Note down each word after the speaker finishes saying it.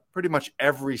pretty much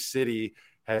every city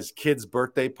has kids'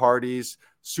 birthday parties,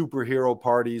 superhero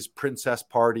parties, princess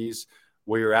parties,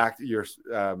 where you're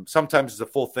sometimes it's a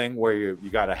full thing where you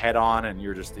got a head on and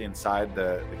you're just inside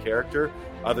the character.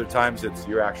 Other times it's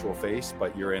your actual face,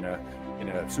 but you're in a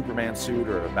Superman suit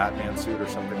or a Batman suit or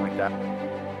something like that.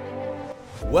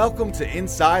 Welcome to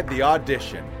Inside the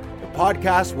Audition, the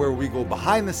podcast where we go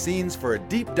behind the scenes for a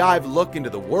deep dive look into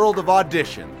the world of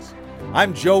auditions.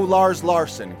 I'm Joe Lars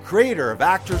Larson, creator of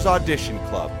Actors Audition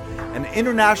Club, an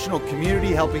international community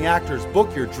helping actors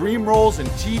book your dream roles in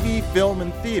TV, film,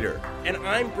 and theater. And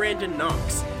I'm Brandon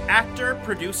Knox, actor,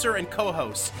 producer, and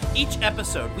co-host. Each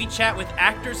episode, we chat with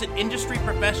actors and industry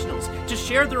professionals to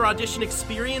share their audition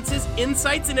experiences,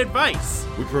 insights, and advice.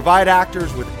 We provide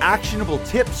actors with actionable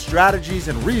tips, strategies,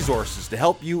 and resources to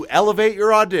help you elevate your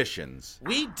auditions.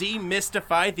 We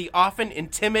demystify the often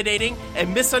intimidating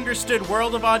and misunderstood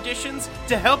world of auditions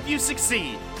to help you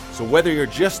succeed. So whether you're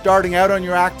just starting out on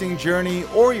your acting journey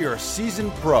or you're a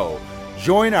seasoned pro,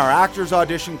 join our Actors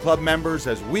Audition Club members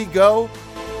as we go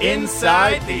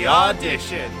Inside the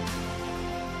Audition.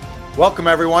 Welcome,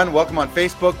 everyone. Welcome on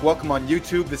Facebook. Welcome on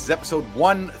YouTube. This is episode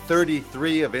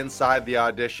 133 of Inside the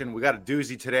Audition. We got a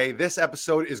doozy today. This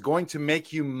episode is going to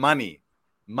make you money.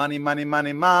 Money, money,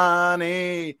 money,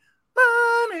 money,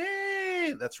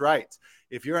 money. That's right.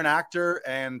 If you're an actor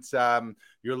and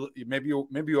maybe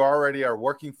you already are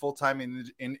working full-time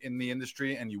in the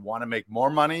industry and you want to make more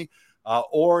money,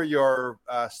 or you're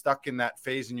stuck in that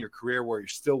phase in your career where you're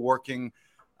still working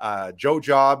Joe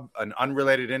job, an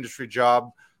unrelated industry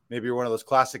job. Maybe you're one of those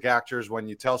classic actors when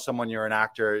you tell someone you're an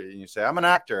actor and you say, I'm an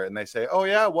actor. And they say, oh,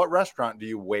 yeah, what restaurant do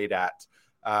you wait at?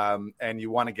 And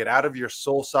you want to get out of your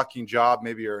soul-sucking job.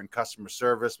 Maybe you're in customer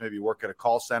service. Maybe you work at a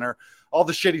call center. All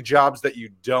the shitty jobs that you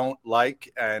don't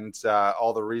like and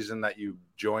all the reason that you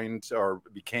joined or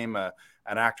became an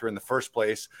actor in the first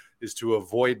place is to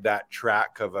avoid that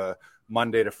track of a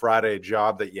Monday to Friday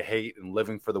job that you hate and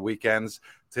living for the weekends.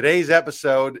 Today's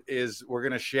episode is we're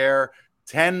going to share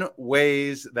 10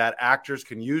 ways that actors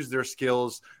can use their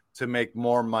skills to make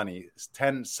more money,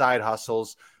 10 side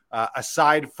hustles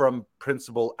aside from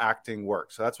principal acting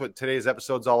work. So that's what today's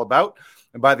episode is all about.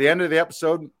 And by the end of the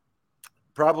episode,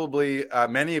 probably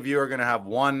many of you are going to have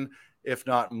one, if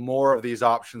not more, of these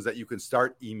options that you can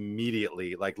start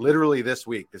immediately, like literally this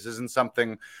week. This isn't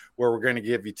something where we're going to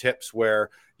give you tips where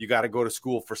you got to go to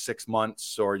school for 6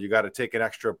 months or you got to take an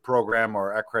extra program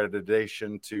or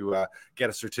accreditation to get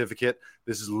a certificate.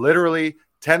 This is literally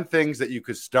 10 things that you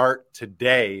could start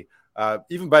today.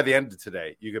 Even by the end of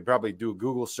today, you could probably do a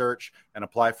Google search and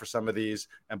apply for some of these.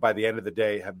 And by the end of the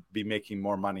day, be making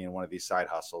more money in one of these side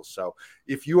hustles. So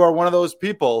if you are one of those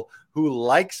people who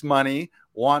likes money,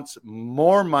 wants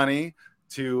more money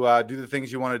to do the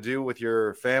things you want to do with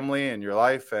your family and your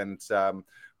life and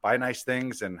buy nice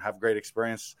things and have great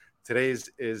experience,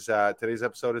 today's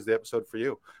episode is the episode for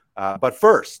you. But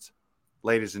first,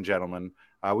 ladies and gentlemen,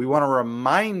 we want to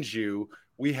remind you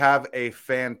we have a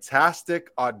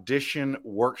fantastic audition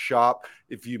workshop.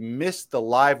 If you missed the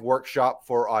live workshop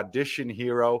for Audition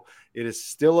Hero, it is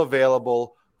still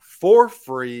available for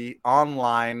free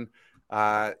online.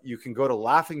 You can go to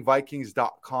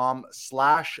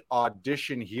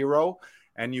laughingvikings.com/audition hero,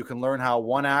 and you can learn how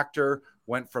one actor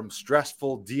went from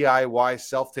stressful DIY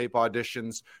self-tape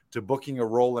auditions to booking a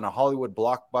role in a Hollywood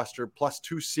blockbuster, plus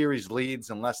 2 series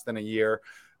leads in less than a year.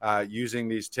 Using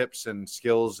these tips and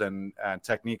skills and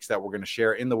techniques that we're going to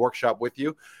share in the workshop with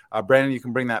you. Brandon, you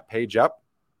can bring that page up.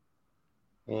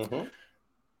 Mm-hmm.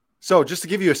 So just to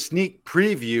give you a sneak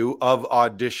preview of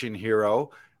Audition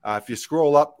Hero, if you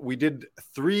scroll up, we did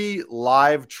 3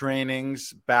 live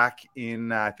trainings back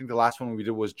in, I think the last one we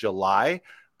did was July,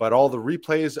 but all the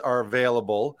replays are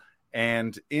available.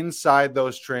 And inside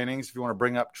those trainings, if you want to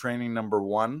bring up training number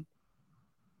 1,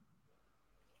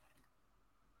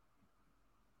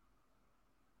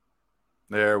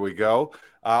 there we go.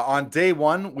 On day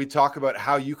 1, we talk about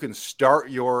how you can start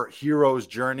your hero's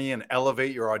journey and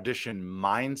elevate your audition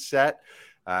mindset.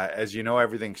 As you know,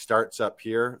 everything starts up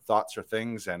here. Thoughts are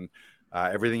things, and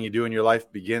everything you do in your life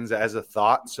begins as a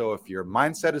thought. So if your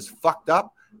mindset is fucked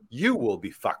up, you will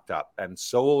be fucked up, and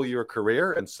so will your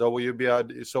career, and so will your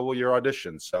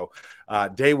auditions. So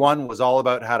day 1 was all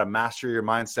about how to master your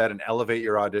mindset and elevate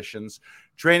your auditions.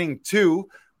 Training 2,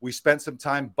 we spent some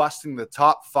time busting the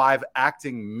top 5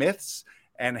 acting myths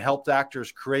and helped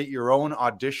actors create your own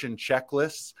audition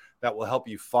checklists that will help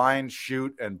you find,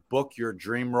 shoot, and book your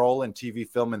dream role in TV,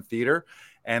 film, and theater.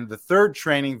 And the third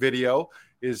training video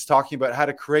is talking about how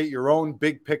to create your own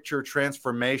big picture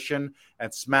transformation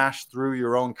and smash through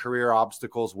your own career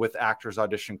obstacles with Actors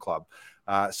Audition Club.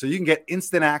 So you can get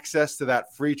instant access to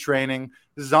that free training.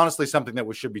 This is honestly something that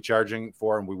we should be charging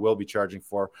for, and we will be charging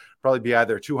for. Probably be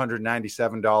either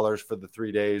 $297 for the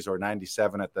 3 days or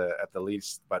 $97 at the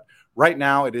least. But right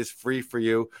now, it is free for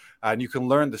you, and you can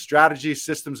learn the strategies,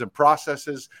 systems, and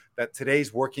processes that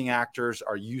today's working actors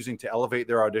are using to elevate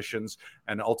their auditions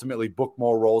and ultimately book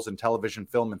more roles in television,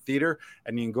 film, and theater.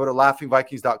 And you can go to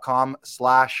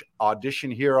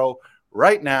laughingvikings.com/audition-hero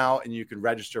right now, and you can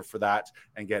register for that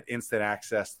and get instant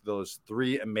access to those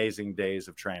 3 amazing days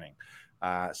of training.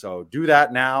 So do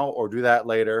that now or do that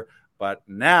later. But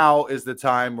now is the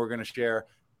time we're going to share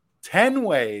 10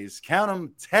 ways, count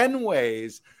them, 10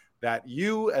 ways that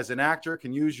you as an actor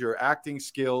can use your acting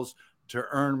skills to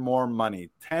earn more money.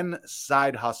 10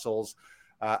 side hustles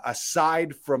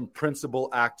aside from principal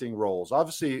acting roles.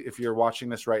 Obviously, if you're watching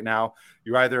this right now,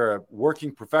 you're either a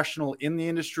working professional in the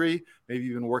industry, maybe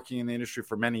you've been working in the industry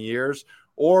for many years,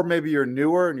 or maybe you're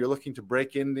newer and you're looking to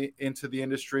break into the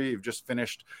industry. You've just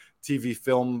finished TV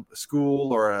film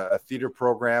school or a theater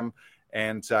program,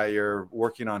 and you're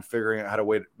working on figuring out how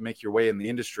to make your way in the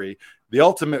industry. The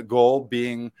ultimate goal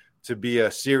being to be a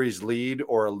series lead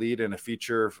or a lead in a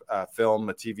feature film,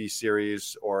 a TV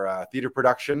series, or a theater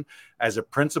production as a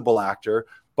principal actor.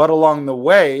 But along the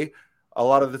way, a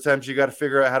lot of the times you got to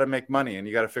figure out how to make money, and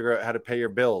you got to figure out how to pay your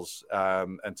bills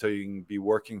until you can be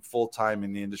working full time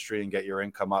in the industry and get your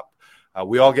income up.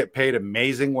 We all get paid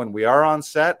amazing when we are on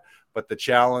set, but the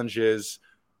challenge is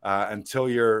until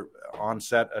you're on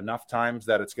set enough times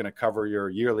that it's going to cover your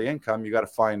yearly income, you got to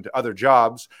find other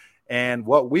jobs. And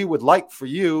what we would like for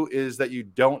you is that you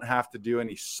don't have to do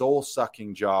any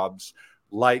soul-sucking jobs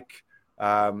like,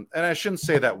 and I shouldn't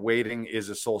say that waiting is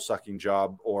a soul-sucking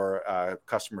job or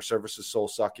customer service is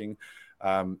soul-sucking.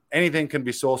 Anything can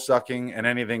be soul-sucking and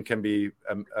anything can be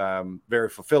very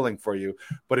fulfilling for you.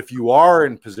 But if you are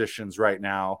in positions right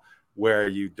now where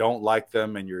you don't like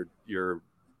them and you're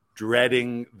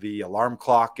dreading the alarm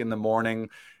clock in the morning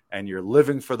and you're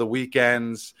living for the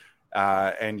weekends,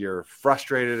 and you're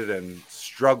frustrated and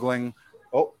struggling.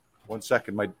 Oh, 1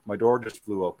 second. My door just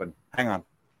flew open. Hang on.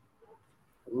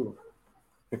 Ooh.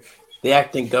 The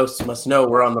acting ghosts must know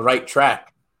we're on the right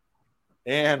track.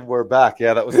 And we're back.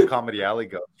 Yeah, that was the Comedy Alley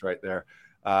ghost right there.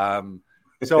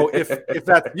 So if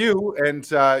that's you and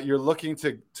you're looking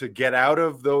to get out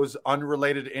of those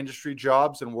unrelated industry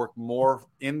jobs and work more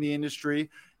in the industry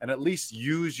and at least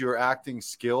use your acting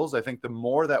skills, I think the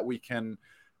more that we can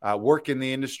work in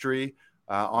the industry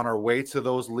on our way to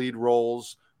those lead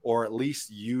roles, or at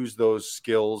least use those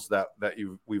skills that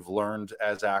we've learned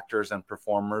as actors and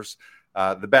performers,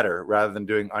 the better, rather than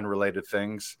doing unrelated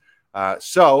things.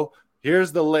 So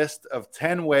here's the list of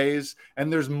 10 ways,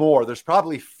 and there's more. There's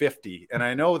probably 50. And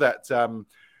I know that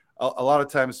a lot of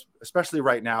times, especially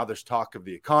right now, there's talk of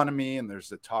the economy and there's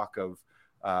the talk of,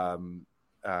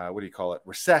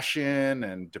 recession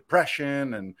and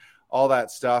depression and all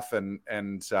that stuff. And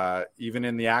even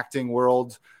in the acting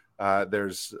world,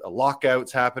 there's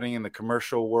lockouts happening in the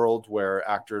commercial world where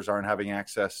actors aren't having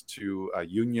access to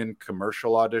union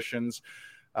commercial auditions.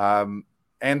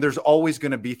 And there's always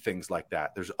going to be things like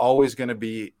that. There's always going to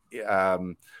be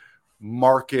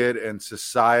market and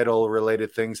societal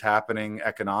related things happening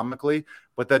economically.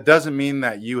 But that doesn't mean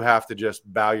that you have to just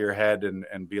bow your head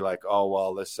and be like, oh,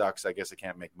 well, this sucks. I guess I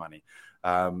can't make money.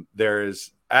 There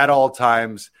is at all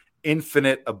times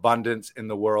infinite abundance in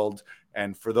the world.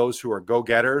 And for those who are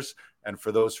go-getters and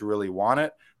for those who really want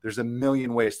it, there's a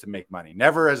million ways to make money.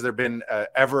 Never has there been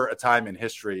ever a time in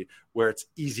history where it's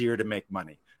easier to make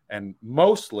money. And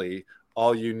mostly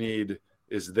all you need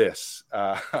is this.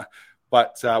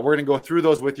 But we're going to go through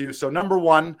those with you. So number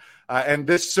one, and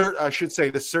this I should say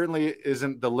this certainly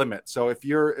isn't the limit. So if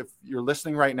you're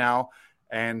listening right now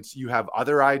and you have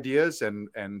other ideas and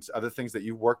other things that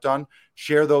you've worked on,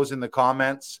 share those in the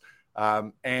comments.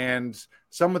 And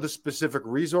some of the specific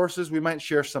resources, we might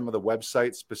share some of the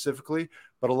websites specifically,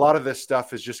 but a lot of this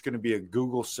stuff is just going to be a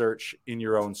Google search in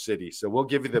your own city. So we'll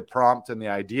give you the prompt and the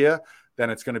idea. Then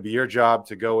it's going to be your job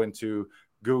to go into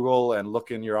Google and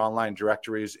look in your online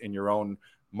directories in your own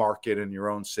market in your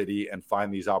own city and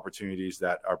find these opportunities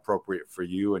that are appropriate for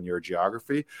you and your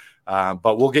geography.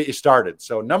 But we'll get you started.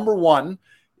 So number one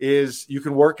is you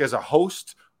can work as a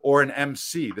host or an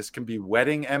MC. This can be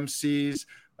wedding MCs.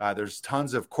 There's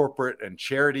tons of corporate and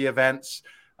charity events.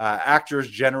 Actors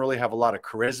generally have a lot of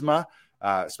charisma,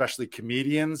 especially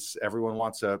comedians. Everyone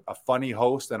wants a funny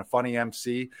host and a funny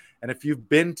MC. And if you've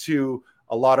been to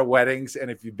a lot of weddings and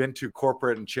if you've been to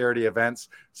corporate and charity events,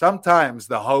 sometimes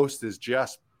the host is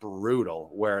just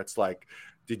brutal, where it's like,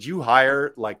 did you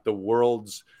hire like the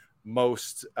world's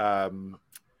most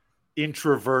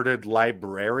introverted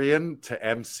librarian to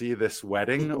MC this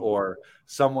wedding or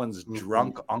someone's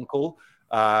drunk uncle.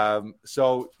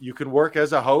 So you can work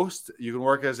as a host, you can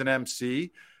work as an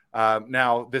MC.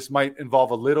 Now, this might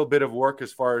involve a little bit of work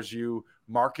as far as you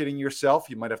marketing yourself.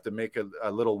 You might have to make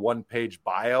a little one-page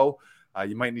bio.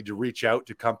 You might need to reach out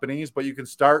to companies, but you can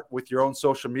start with your own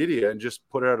social media and just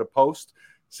put out a post,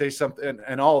 say something,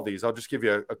 and all of these. I'll just give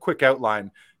you a quick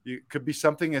outline. It could be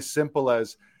something as simple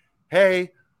as,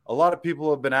 hey, a lot of people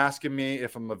have been asking me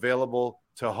if I'm available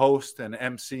to host and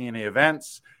MC any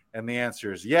events, and the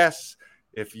answer is yes.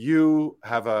 If you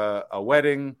have a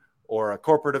wedding or a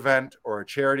corporate event or a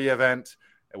charity event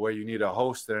where you need a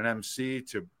host and an MC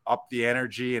to up the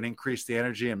energy and increase the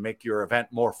energy and make your event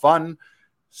more fun,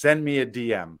 send me a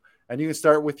DM. And you can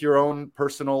start with your own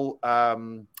personal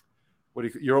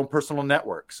your own personal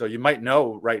network. So you might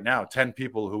know right now 10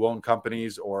 people who own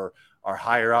companies or are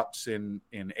higher ups in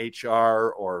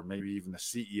HR, or maybe even the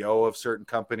CEO of certain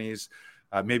companies.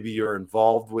 Maybe you're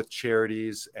involved with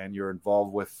charities and you're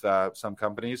involved with some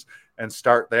companies, and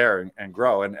start there and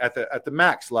grow. And at the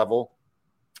max level,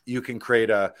 you can create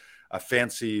a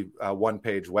fancy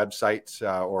one-page website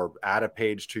or add a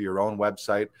page to your own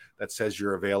website that says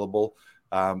you're available.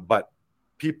 But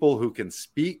people who can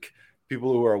speak,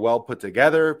 people who are well put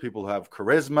together, people who have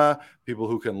charisma, people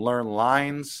who can learn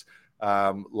lines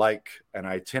like an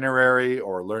itinerary,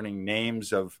 or learning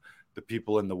names of the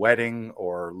people in the wedding,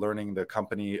 or learning the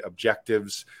company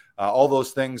objectives. All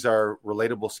those things are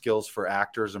relatable skills for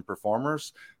actors and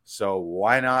performers. So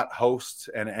why not host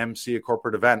and MC a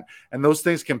corporate event? And those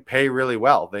things can pay really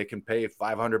well. They can pay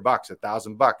 $500,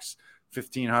 $1,000,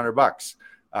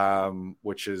 $1,500,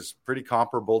 which is pretty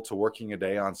comparable to working a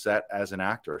day on set as an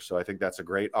actor. So I think that's a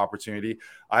great opportunity.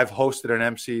 I've hosted and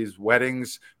MC's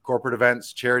weddings, corporate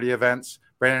events, charity events.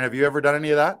 Brandon, have you ever done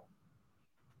any of that?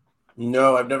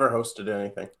 No, I've never hosted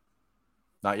anything.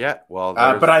 Not yet. Well,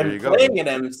 but I'm playing an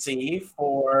MC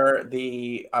for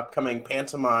the upcoming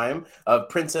pantomime of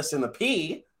Princess and the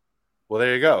Pea. Well,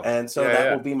 there you go. And so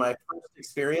that will be my first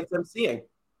experience MCing.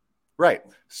 Right.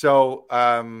 So,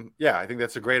 I think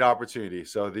that's a great opportunity.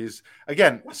 So these,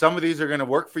 again, some of these are going to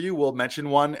work for you. We'll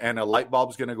mention one and a light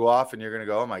bulb's going to go off and you're going to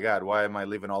go, oh my God, why am I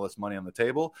leaving all this money on the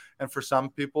table? And for some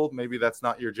people, maybe that's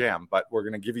not your jam, but we're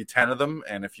going to give you 10 of them.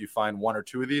 And if you find one or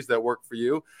two of these that work for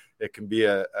you, it can be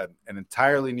an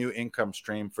entirely new income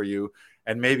stream for you,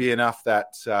 and maybe enough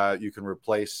that you can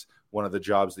replace one of the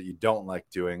jobs that you don't like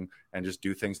doing and just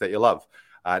do things that you love.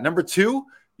 Number 2,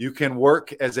 you can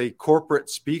work as a corporate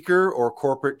speaker or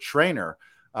corporate trainer.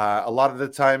 A lot of the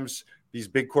times, these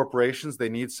big corporations, they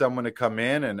need someone to come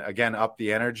in and, again, up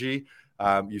the energy.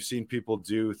 You've seen people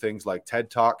do things like TED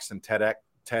Talks and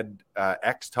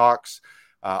TEDx Talks.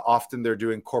 Often they're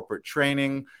doing corporate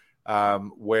training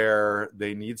where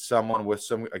they need someone with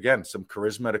some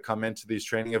charisma to come into these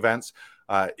training events.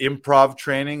 Improv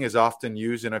training is often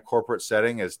used in a corporate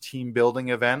setting as team building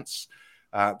events.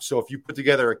 So if you put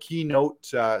together a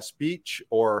keynote speech,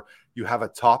 or you have a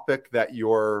topic that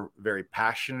you're very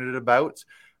passionate about,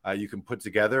 you can put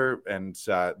together, and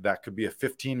that could be a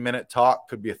 15-minute talk,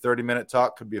 could be a 30-minute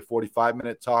talk, could be a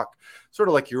 45-minute talk, sort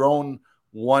of like your own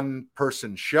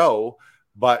one-person show,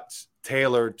 but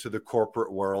tailored to the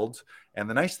corporate world. And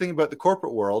the nice thing about the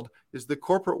corporate world is the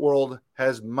corporate world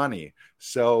has money.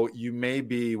 So you may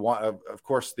be, of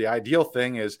course, the ideal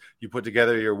thing is you put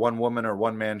together your one-woman or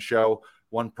one-man show,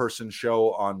 one-person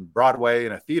show on Broadway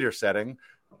in a theater setting.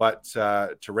 But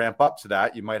to ramp up to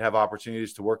that, you might have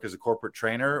opportunities to work as a corporate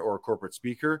trainer or a corporate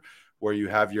speaker, where you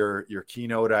have your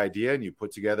keynote idea and you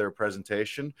put together a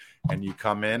presentation and you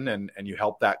come in and you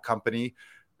help that company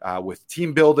with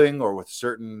team building or with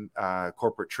certain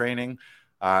corporate training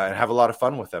and have a lot of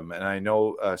fun with them. And I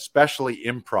know especially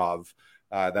improv,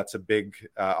 that's a big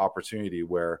opportunity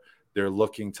where they're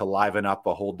looking to liven up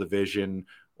a whole division,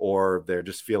 or they're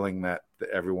just feeling that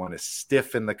everyone is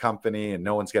stiff in the company and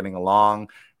no one's getting along,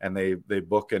 and they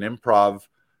book an improv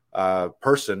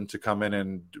person to come in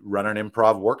and run an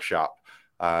improv workshop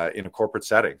in a corporate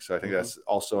setting. So I think that's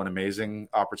also an amazing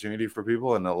opportunity for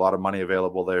people, and a lot of money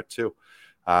available there too.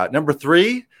 Number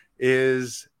 3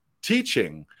 is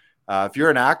teaching. If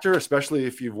you're an actor, especially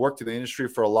if you've worked in the industry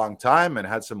for a long time and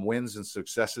had some wins and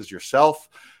successes yourself,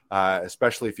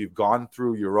 especially if you've gone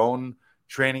through your own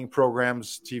training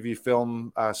programs, TV,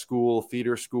 film school,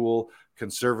 theater school,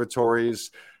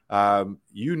 conservatories,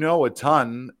 you know a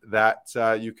ton that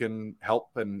you can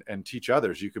help and teach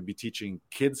others. You could be teaching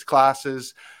kids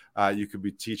classes. You could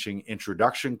be teaching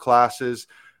introduction classes.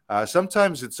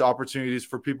 Sometimes it's opportunities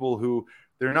for people who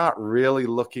they're not really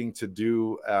looking to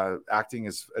do acting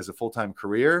as a full-time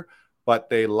career, but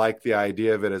they like the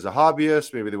idea of it as a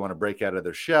hobbyist. Maybe they want to break out of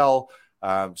their shell.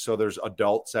 So there's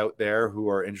adults out there who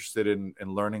are interested in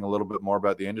learning a little bit more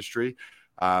about the industry.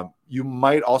 You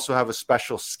might also have a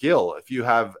special skill. If you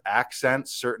have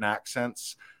accents, certain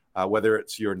accents, whether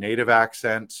it's your native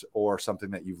accent or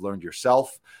something that you've learned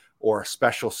yourself, or a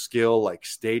special skill like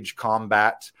stage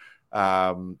combat,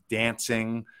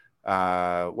 dancing,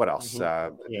 what else?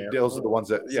 Those are the ones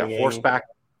that,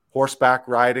 horseback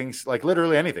riding, like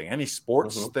literally anything, any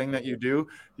sports thing that you do,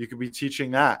 you could be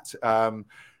teaching that.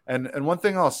 And one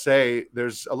thing I'll say,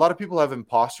 there's a lot of people have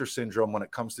imposter syndrome when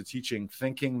it comes to teaching,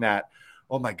 thinking that,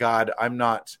 oh my God, I'm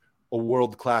not a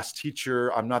world-class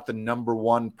teacher. I'm not the number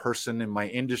one person in my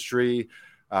industry.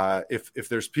 If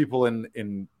there's people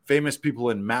in famous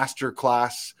people in master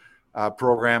class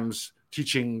programs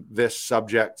teaching this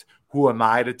subject, who am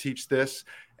I to teach this?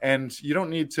 And you don't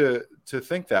need to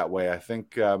think that way. I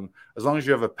think as long as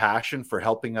you have a passion for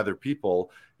helping other people,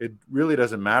 it really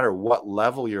doesn't matter what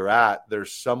level you're at.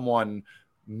 There's someone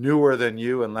newer than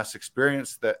you and less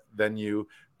experienced than you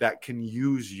that can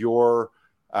use your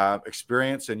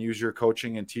experience and use your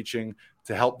coaching and teaching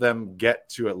to help them get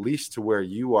to at least to where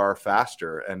you are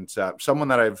faster. And someone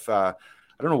that I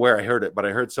don't know where I heard it, but I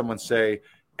heard someone say,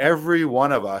 every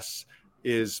one of us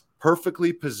is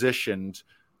perfectly positioned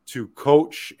to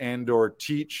coach and or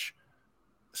teach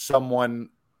someone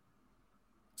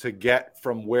to get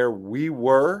from where we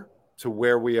were to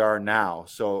where we are now.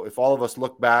 So if all of us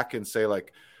look back and say,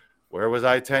 like, where was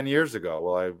I 10 years ago?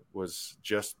 Well, I was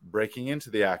just breaking into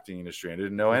the acting industry and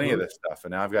didn't know any of this stuff.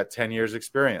 And now I've got 10 years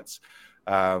experience,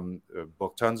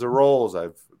 booked tons of roles.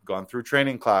 I've gone through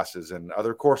training classes and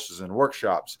other courses and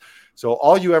workshops. So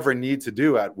all you ever need to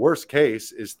do at worst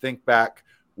case is think back,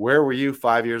 where were you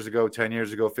 5 years ago, 10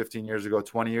 years ago, 15 years ago,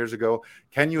 20 years ago?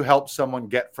 Can you help someone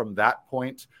get from that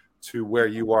point to where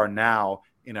you are now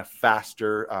in a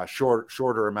faster,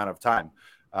 shorter amount of time?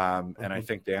 And I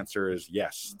think the answer is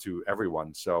yes to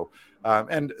everyone. So,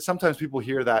 and sometimes people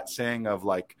hear that saying of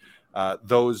like,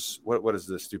 what is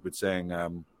the stupid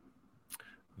saying?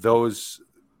 Those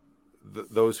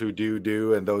who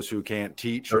do, and those who can't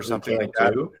teach, or something like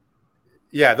that.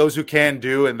 Yeah. Those who can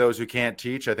do and those who can't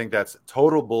teach. I think that's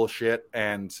total bullshit.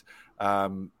 And,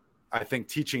 I think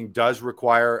teaching does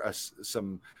require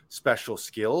some special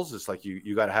skills. It's like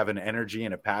you got to have an energy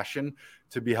and a passion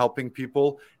to be helping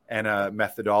people, and a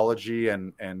methodology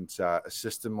and a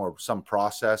system or some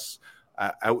process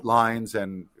outlines,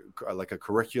 and like a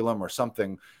curriculum or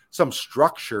something, some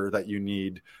structure that you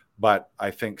need. But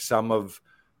I think some of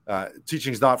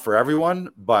teaching is not for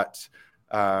everyone, but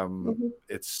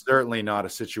it's certainly not a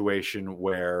situation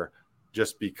where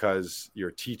just because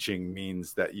you're teaching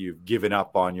means that you've given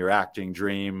up on your acting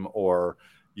dream, or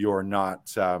you're not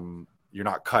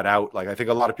cut out. Like, I think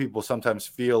a lot of people sometimes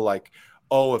feel like,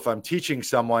 oh, if I'm teaching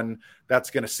someone, that's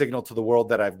going to signal to the world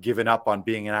that I've given up on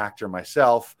being an actor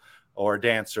myself, or a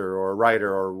dancer, or a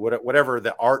writer, or whatever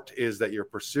the art is that you're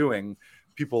pursuing.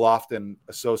 People often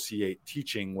associate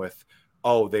teaching with,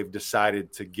 oh, they've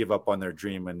decided to give up on their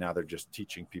dream and now they're just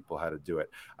teaching people how to do it.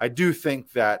 I do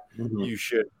think that you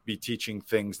should be teaching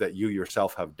things that you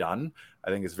yourself have done.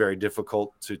 I think it's very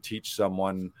difficult to teach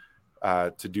someone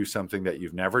to do something that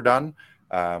you've never done.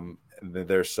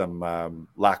 There's some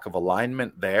lack of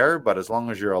alignment there, but as long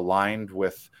as you're aligned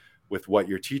with what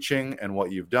you're teaching and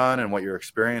what you've done and what your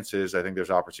experience is, I think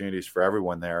there's opportunities for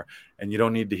everyone there. And you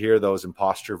don't need to hear those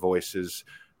imposter voices.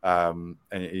 And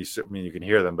you can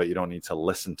hear them, but you don't need to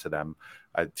listen to them.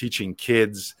 Teaching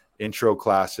kids intro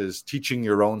classes, teaching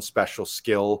your own special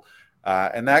skill,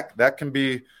 and that can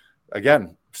be,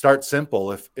 again, start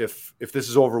simple. If this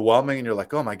is overwhelming and you're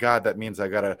like, oh my God, that means I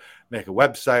got to make a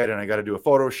website, and I got to do a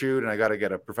photo shoot, and I got to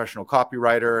get a professional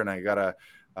copywriter, and I got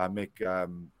to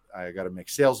make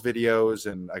sales videos,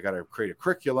 and I got to create a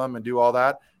curriculum and do all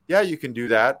that. Yeah, you can do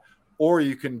that. Or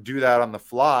you can do that on the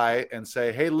fly and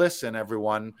say, hey, listen,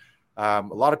 everyone, a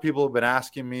lot of people have been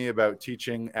asking me about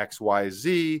teaching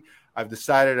XYZ. I've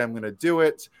decided I'm going to do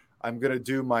it. I'm going to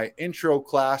do my intro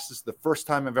class. This is the first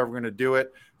time I'm ever going to do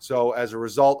it. So as a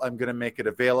result, I'm going to make it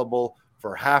available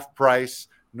for half price.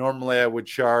 Normally, I would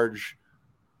charge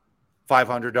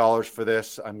 $500 for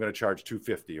this. I'm going to charge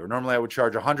 $250. Or normally I would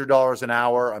charge $100 an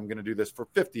hour. I'm going to do this for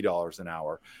 $50 an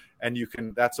hour. And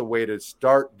that's a way to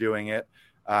start doing it.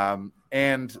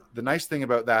 And the nice thing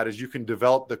about that is you can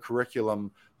develop the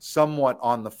curriculum somewhat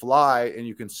on the fly, and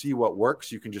you can see what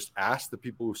works. You can just ask the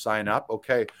people who sign up,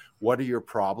 okay, what are your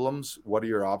problems? What are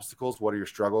your obstacles? What are your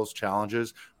struggles,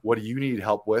 challenges? What do you need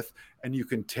help with? And you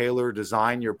can tailor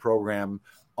design your program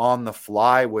on the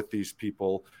fly with these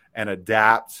people. and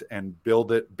adapt and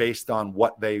build it based on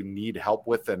what they need help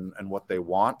with and what they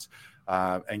want,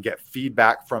 and get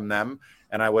feedback from them.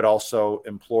 And I would also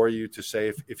implore you to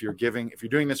say, if you're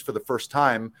doing this for the first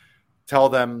time, tell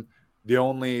them the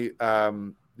only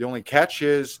catch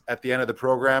is at the end of the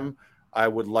program, I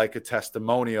would like a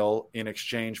testimonial in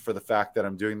exchange for the fact that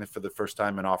I'm doing this for the first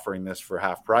time and offering this for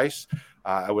half price.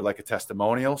 I would like a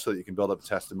testimonial so that you can build up a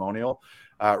testimonial.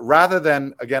 Rather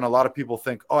than, again, a lot of people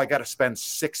think, oh, I got to spend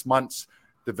 6 months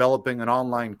developing an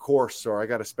online course, or I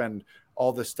got to spend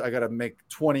all this, I got to make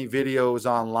 20 videos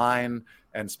online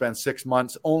and spend 6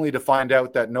 months only to find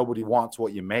out that nobody wants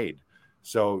what you made.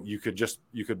 So you could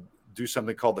do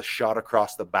something called the shot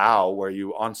across the bow, where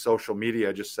you on social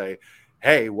media just say,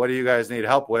 hey, what do you guys need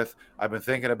help with? I've been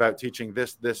thinking about teaching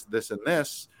this, and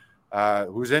this.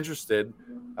 Who's interested?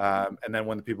 And then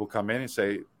when the people come in and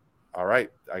say, all right,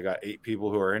 I got 8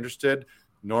 people who are interested.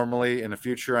 Normally in the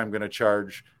future, I'm going to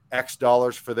charge X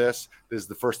dollars for this. This is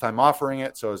the first time offering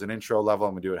it. So as an intro level,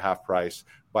 I'm going to do it half price,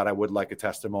 but I would like a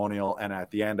testimonial. And at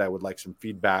the end, I would like some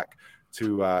feedback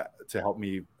to help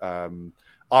me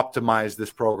optimize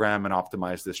this program and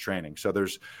optimize this training. So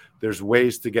there's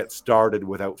ways to get started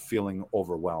without feeling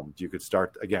overwhelmed. You could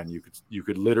start, again, you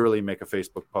could literally make a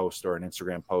Facebook post or an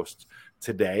Instagram post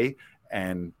today,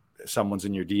 and someone's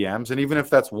in your DMs. And even if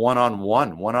that's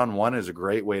one-on-one is a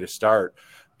great way to start,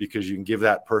 because you can give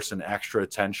that person extra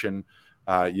attention.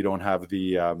 You don't have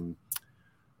the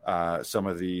some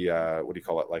of the what do you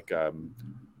call it, like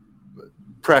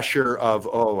pressure of,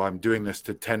 oh, I'm doing this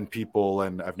to 10 people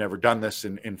and I've never done this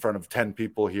in front of 10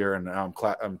 people here, and I'm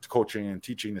coaching and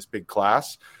teaching this big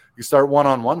class. You start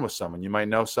one-on-one with someone. You might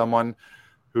know someone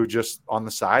who just on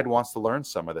the side wants to learn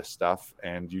some of this stuff,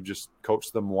 and you just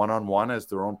coach them one-on-one as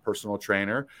their own personal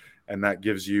trainer, and that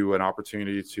gives you an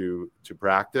opportunity to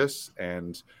practice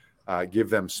and give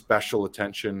them special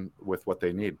attention with what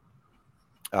they need.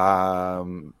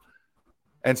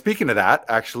 And speaking of that,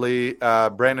 actually,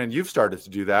 Brandon, you've started to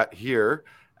do that here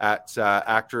at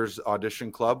Actors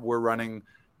Audition Club. We're running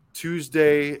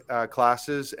Tuesday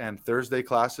classes and Thursday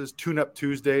classes, Tune-Up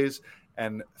Tuesdays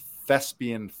and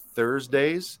Thespian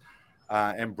Thursdays.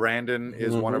 And Brandon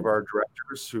is one of our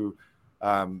directors who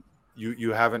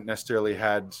you haven't necessarily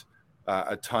had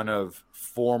a ton of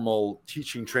formal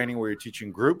teaching training where you're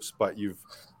teaching groups, but you've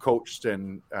coached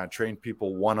and trained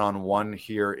people one-on-one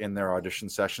here in their audition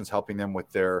sessions, helping them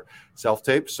with their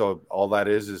self-tapes. So all that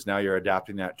is now you're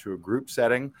adapting that to a group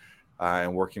setting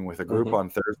and working with a group on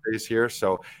Thursdays here.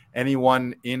 So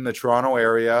anyone in the Toronto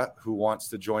area who wants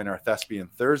to join our Thespian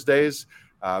Thursdays,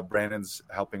 Brandon's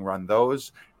helping run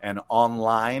those. And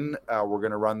online, we're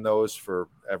going to run those for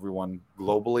everyone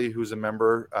globally who's a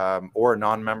member or a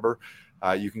non-member.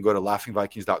 You can go to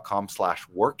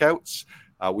laughingvikings.com/workouts.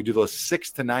 We do those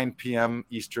 6 to 9 p.m.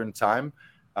 Eastern time.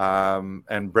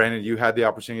 And Brandon, you had the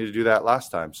opportunity to do that last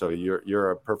time. So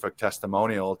you're a perfect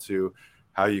testimonial to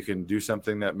how you can do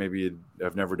something that maybe you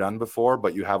have never done before,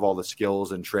 but you have all the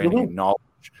skills and training and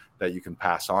knowledge that you can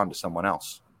pass on to someone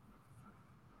else.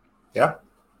 Yeah.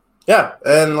 Yeah.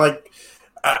 And like,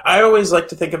 I always like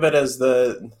to think of it as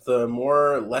the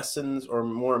more lessons or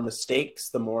more mistakes,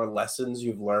 the more lessons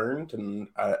you've learned. And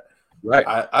I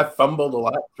fumbled a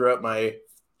lot throughout my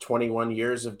 21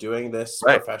 years of doing this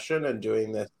profession and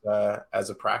doing this as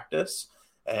a practice.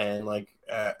 And like,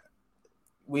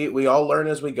 we all learn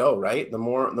as we go, right? The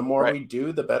more we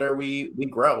do, the better we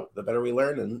grow, the better we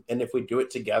learn. And if we do it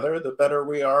together, the better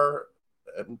we are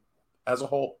as a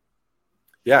whole.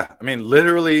 Yeah. I mean,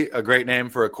 literally a great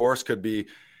name for a course could be,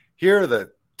 here are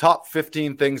the top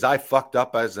 15 things I fucked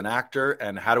up as an actor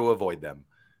and how to avoid them.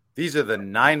 These are the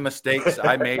 9 mistakes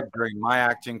I made during my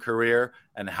acting career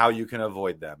and how you can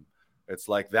avoid them. It's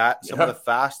like that. Some of the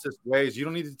fastest ways. You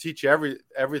don't need to teach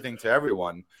everything to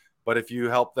everyone, but if you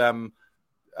help them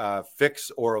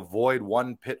fix or avoid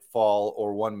one pitfall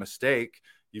or one mistake,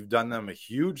 you've done them a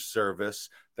huge service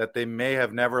that they may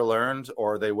have never learned,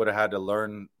 or they would have had to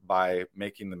learn by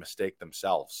making the mistake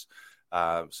themselves.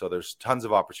 So there's tons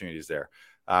of opportunities there.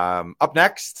 Up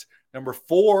next, number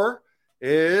 4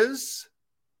 is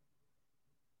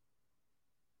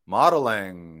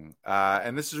modeling.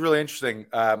 And this is really interesting.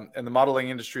 And the modeling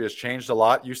industry has changed a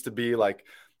lot. It used to be like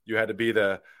you had to be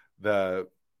the 10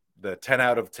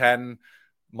 out of 10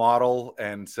 model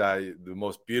and the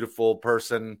most beautiful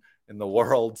person in the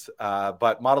world.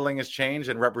 But modeling has changed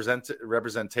and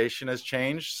representation has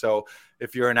changed. So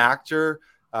if you're an actor,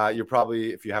 you're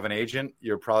probably, if you have an agent,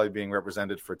 you're probably being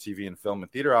represented for TV and film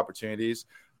and theater opportunities,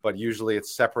 but usually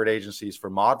it's separate agencies for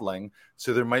modeling.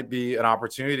 So there might be an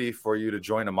opportunity for you to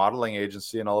join a modeling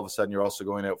agency, and all of a sudden you're also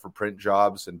going out for print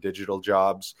jobs and digital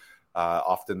jobs.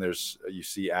 Often you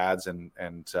see ads and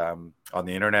on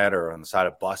the internet or on the side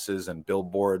of buses and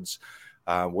billboards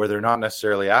where they're not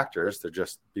necessarily actors. They're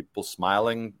just people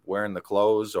smiling, wearing the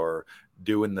clothes or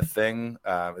doing the thing.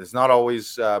 It's not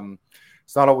always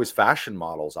fashion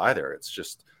models either. It's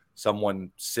just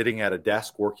someone sitting at a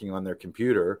desk working on their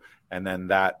computer, and then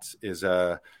that is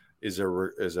a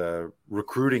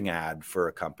recruiting ad for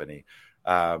a company.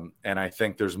 And I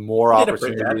think there's more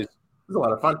opportunities. It's a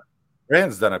lot of fun.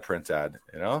 Rand's done a print ad,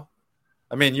 you know.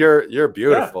 I mean, you're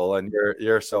beautiful and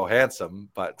you're so handsome,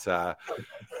 but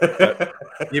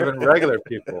even regular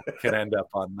people can end up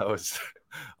on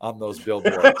those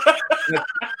billboards.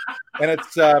 And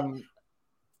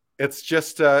it's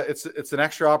just it's an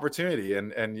extra opportunity,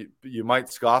 and you might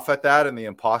scoff at that, and the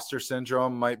imposter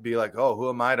syndrome might be like, oh, who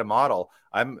am I to model?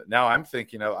 I'm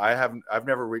thinking I've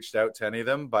never reached out to any of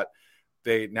them, but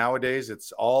nowadays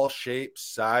it's all shapes,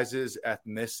 sizes,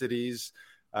 ethnicities.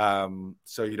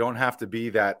 So you don't have to be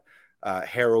that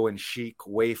heroin chic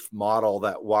waif model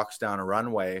that walks down a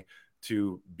runway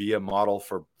to be a model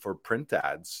for print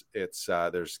ads. It's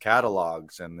there's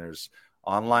catalogs and there's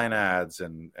online ads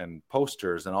and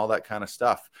posters and all that kind of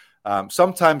stuff.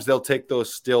 Sometimes they'll take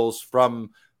those stills from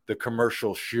the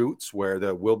commercial shoots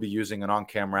where we'll be using an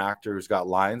on-camera actor who's got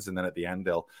lines, and then at the end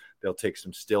they'll take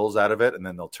some stills out of it, and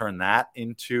then they'll turn that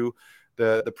into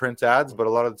the print ads. But a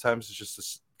lot of the times it's just a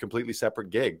completely separate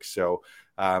gig. So,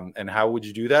 and how would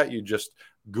you do that? You just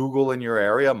Google in your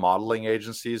area, modeling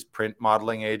agencies, print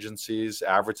modeling agencies,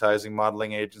 advertising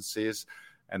modeling agencies,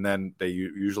 and then they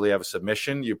usually have a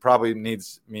submission. You probably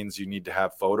means you need to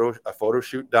have a photo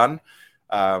shoot done.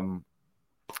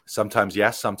 Sometimes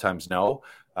yes, sometimes no.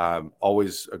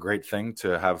 Always a great thing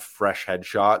to have fresh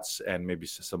headshots and maybe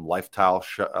some lifestyle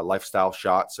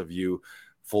shots of you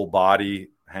full body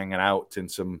hanging out in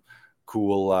some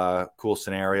cool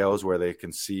scenarios where they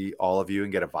can see all of you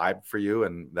and get a vibe for you.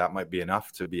 And that might be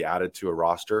enough to be added to a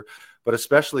roster. But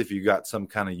especially if you got some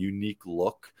kind of unique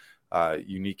look,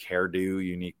 unique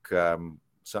hairdo,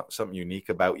 something unique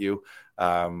about you.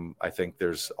 I think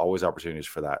there's always opportunities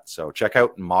for that. So check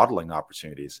out modeling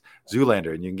opportunities.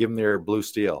 Zoolander, and you can give them your blue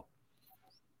steel.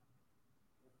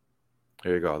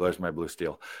 There you go. There's my blue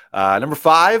steel. Number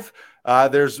 5,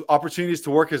 there's opportunities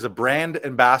to work as a brand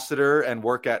ambassador and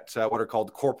work at what are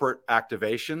called corporate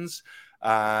activations.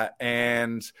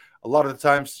 And a lot of the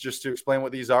times, just to explain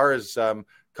what these are, is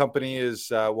company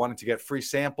is wanting to get free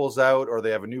samples out, or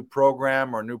they have a new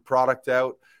program or new product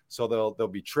out. So there'll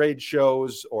be trade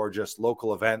shows or just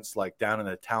local events like down in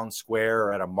the town square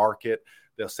or at a market.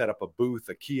 They'll set up a booth,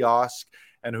 a kiosk.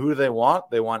 And who do they want?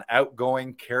 They want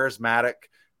outgoing, charismatic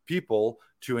people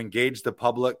to engage the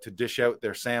public, to dish out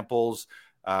their samples.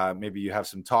 Maybe you have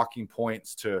some talking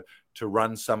points to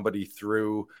run somebody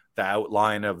through the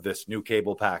outline of this new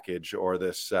cable package or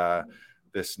this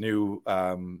new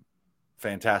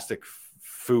fantastic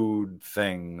food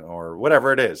thing or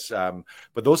whatever it is.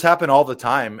 But those happen all the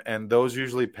time, and those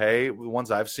usually pay. The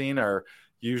ones I've seen are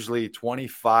usually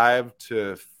 $25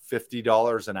 to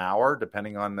 $50 an hour,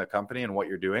 depending on the company and what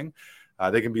you're doing.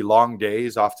 They can be long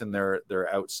days. Often they're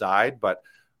outside, but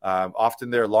often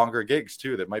they're longer gigs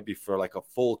too. That might be for like a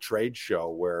full trade show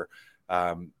where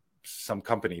some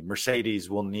company, Mercedes,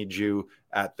 will need you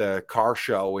at the car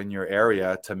show in your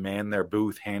area to man their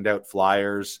booth, hand out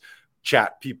flyers,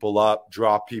 chat people up,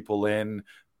 draw people in,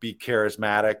 be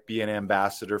charismatic, be an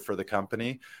ambassador for the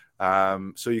company.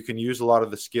 So you can use a lot of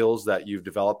the skills that you've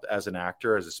developed as an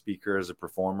actor, as a speaker, as a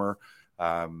performer,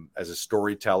 as a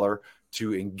storyteller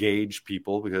to engage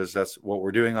people, because that's what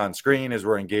we're doing on screen is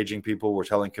we're engaging people. We're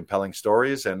telling compelling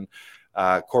stories, and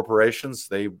corporations,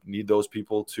 they need those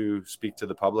people to speak to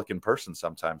the public in person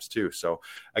sometimes too. So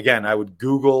again, I would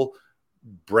Google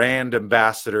brand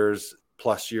ambassadors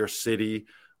plus your city,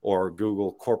 or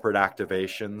Google corporate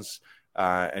activations,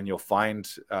 and you'll find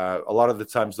a lot of the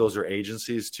times those are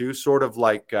agencies too, sort of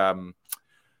like,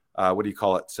 what do you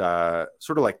call it?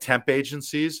 Sort of like temp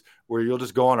agencies where you'll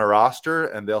just go on a roster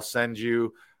and they'll send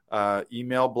you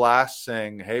email blasts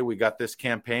saying, hey, we got this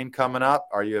campaign coming up.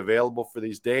 Are you available for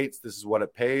these dates? This is what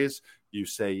it pays. You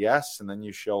say yes, and then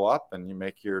you show up and you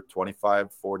make your $25,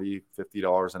 $40,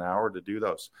 $50 an hour to do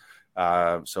those.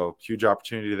 So huge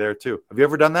opportunity there too. Have you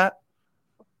ever done that?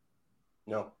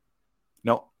 No.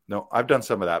 I've done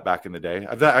some of that back in the day.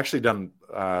 I've actually done.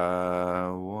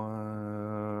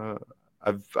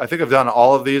 I think I've done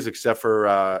all of these except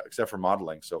for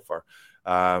modeling so far.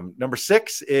 Number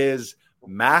 6 is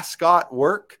mascot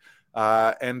work,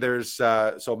 and there's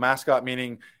so mascot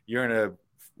meaning you're in a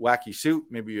wacky suit.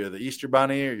 Maybe you're the Easter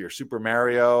Bunny, or you're Super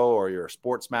Mario, or you're a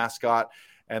sports mascot,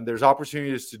 And there's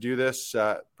opportunities to do this.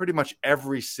 Pretty much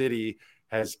every city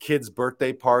has kids'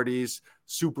 birthday parties,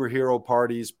 superhero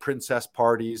parties, princess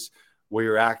parties,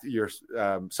 where you're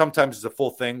sometimes it's a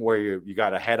full thing where you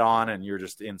got a head on and you're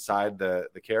just inside the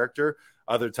character.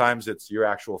 Other times it's your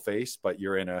actual face, but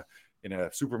you're in a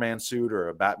Superman suit or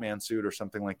a Batman suit or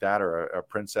something like that, or a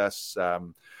princess.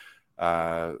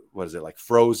 What is it, like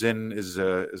Frozen is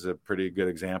a pretty good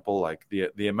example. Like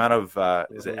the amount of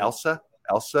is it Elsa?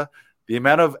 The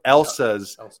amount of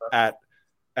Elsas at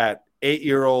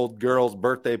 8-year-old girls'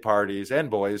 birthday parties and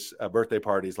boys' birthday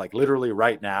parties. Like literally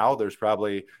right now, there's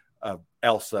probably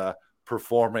Elsa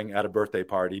performing at a birthday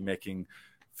party, making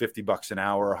 $50 an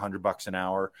hour, $100 an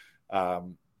hour.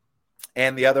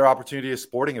 And the other opportunity is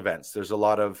sporting events. There's a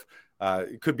lot of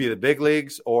it could be the big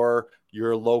leagues or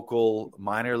your local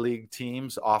minor league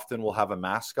teams often will have a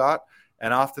mascot,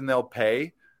 and often they'll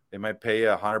pay. They might pay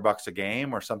 $100 a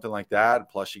game or something like that.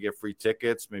 Plus you get free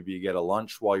tickets. Maybe you get a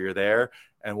lunch while you're there.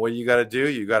 And what you got to do,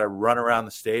 you got to run around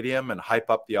the stadium and hype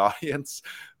up the audience,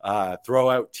 throw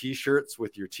out T-shirts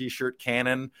with your T-shirt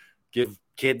cannon, give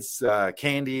kids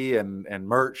candy and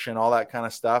merch and all that kind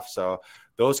of stuff. So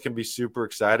those can be super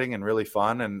exciting and really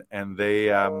fun. And they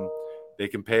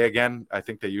can pay, again, I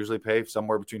think they usually pay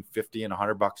somewhere between $50 and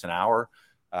 $100 an hour.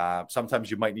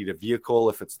 Sometimes you might need a vehicle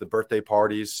if it's the birthday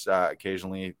parties.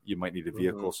 Occasionally you might need a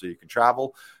vehicle so you can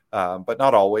travel, but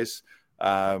not always.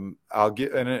 I'll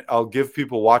give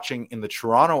people watching in the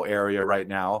Toronto area right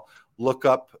now, look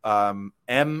up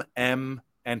MM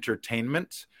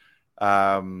Entertainment.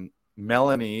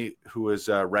 Melanie, who is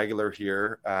a regular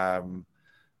here,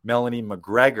 Melanie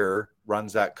McGregor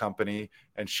runs that company,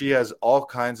 and she has all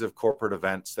kinds of corporate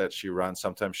events that she runs.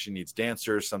 Sometimes she needs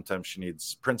dancers, sometimes she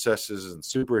needs princesses and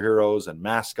superheroes and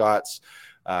mascots.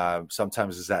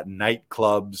 Sometimes it's at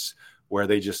nightclubs where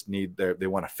they just they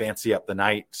want to fancy up the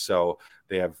night. So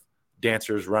they have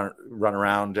dancers run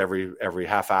around every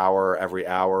half hour, every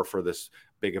hour for this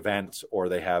big event. Or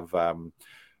they have,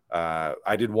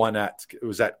 I did one at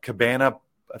Cabana,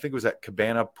 I think it was at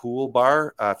Cabana Pool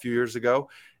Bar a few years ago.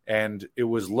 And it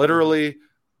was literally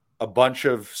a bunch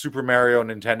of Super Mario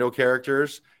Nintendo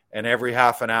characters. And every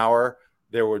half an hour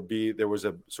there was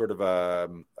a sort of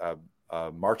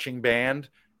a marching band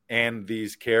and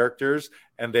these characters,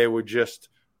 and they would just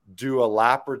do a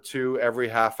lap or two every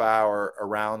half hour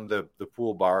around the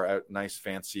pool bar, nice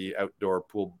fancy outdoor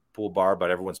pool bar,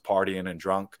 but everyone's partying and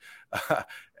drunk.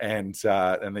 And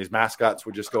these mascots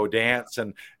would just go dance,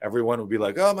 and everyone would be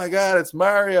like, oh my God, it's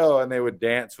Mario. And they would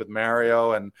dance with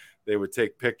Mario, and they would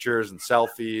take pictures and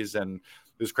selfies, and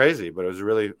it was crazy, but it was a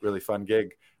really, really fun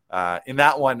gig. In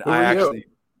that one, I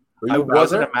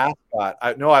wasn't a mascot.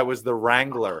 I was the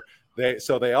Wrangler.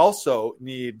 They also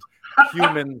need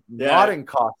human not in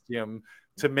costume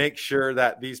to make sure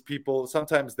that these people,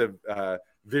 sometimes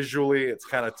visually it's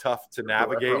kind of tough to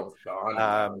navigate.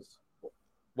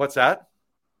 What's that?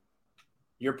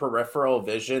 Your peripheral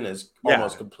vision is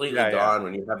almost completely gone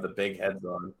when you have the big heads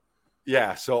on.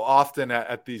 Yeah, so often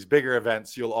at these bigger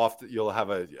events, you'll have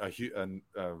a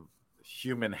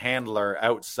human handler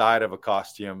outside of a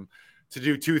costume to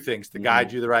do two things: to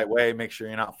guide you the right way, make sure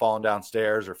you're not falling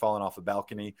downstairs or falling off a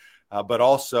balcony. But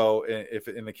also, if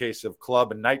in the case of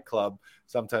club and nightclub,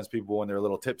 sometimes people, when they're a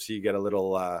little tipsy, get a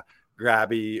little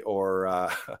grabby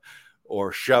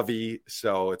or shovey.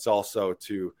 So it's also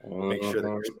to make sure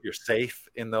that you're safe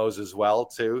in those as well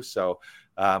too. So,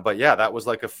 but yeah, that was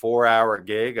like a 4-hour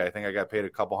gig. I think I got paid a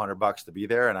couple $100 to be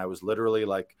there, and I was literally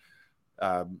like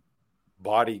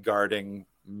bodyguarding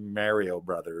Mario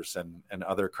Brothers and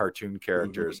other cartoon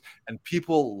characters, and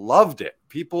people loved it.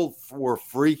 People were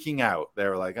freaking out. They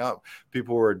were like, oh,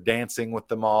 people were dancing with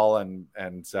them all, and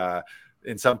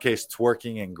in some cases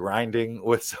twerking and grinding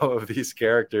with some of these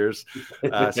characters.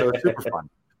 So it's super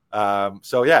fun.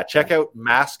 So yeah, check out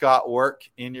mascot work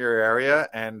in your area,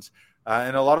 and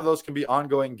a lot of those can be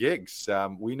ongoing gigs.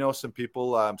 We know some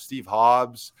people, Steve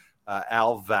Hobbs,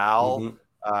 Al Val.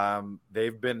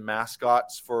 They've been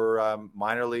mascots for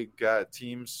minor league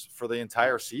teams for the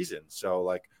entire season. So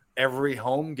like every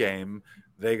home game,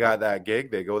 they got that gig.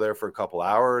 They go there for a couple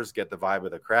hours, get the vibe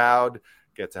of the crowd,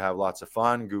 get to have lots of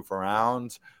fun, goof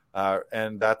around.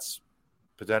 And that's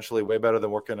potentially way better than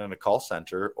working in a call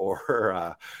center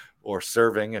or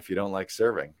serving if you don't like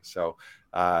serving. So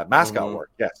mascot work.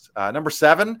 Yes. Number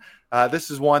 7, this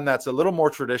is one that's a little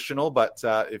more traditional, but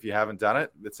if you haven't done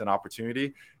it, it's an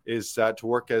opportunity, is to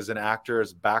work as an actor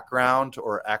as background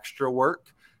or extra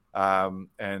work.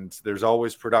 And there's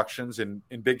always productions in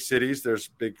big cities. There's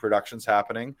big productions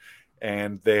happening,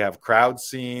 and they have crowd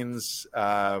scenes.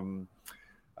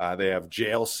 They have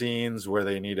jail scenes where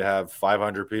they need to have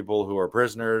 500 people who are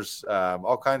prisoners,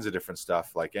 all kinds of different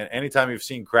stuff. Like anytime you've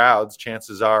seen crowds,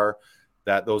 chances are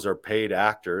that those are paid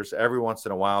actors. Every once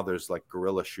in a while, there's like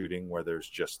guerrilla shooting where those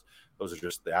are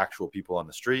just the actual people on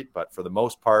the street. But for the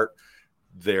most part,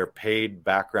 they're paid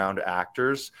background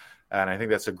actors. And I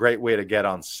think that's a great way to get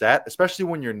on set, especially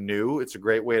when you're new. It's a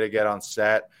great way to get on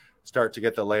set, start to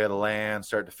get the lay of the land,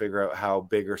 start to figure out how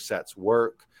bigger sets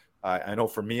work. I know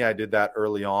for me, I did that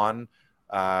early on.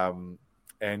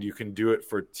 And you can do it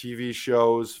for TV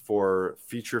shows, for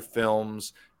feature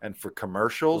films, and for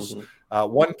commercials.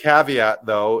 One caveat,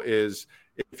 though, is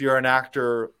if you're an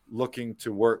actor looking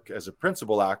to work as a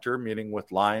principal actor, meaning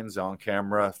with lines on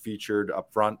camera, featured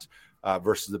up front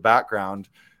versus the background,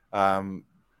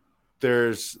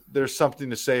 there's something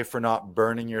to say for not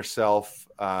burning yourself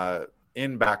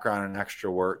in background and extra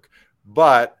work.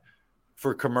 But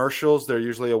for commercials, they're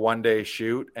usually a one-day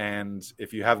shoot. And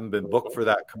if you haven't been booked for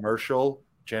that commercial,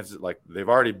 chances like they've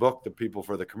already booked the people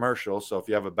for the commercial. So if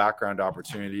you have a background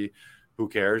opportunity, who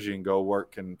cares? You can go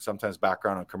work. And sometimes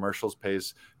background on commercials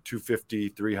pays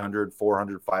 $250, $300,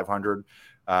 $400,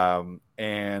 $500.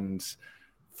 And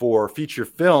for feature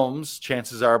films,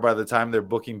 chances are by the time they're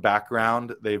booking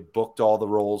background, they've booked all the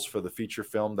roles for the feature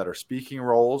film that are speaking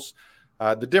roles.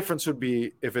 The difference would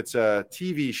be if it's a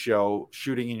TV show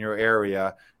shooting in your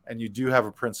area and you do have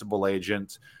a principal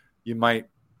agent, you might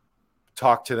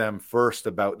talk to them first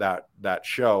about that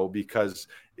show, because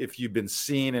if you've been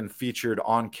seen and featured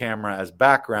on camera as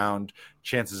background,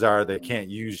 chances are they can't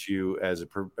use you as a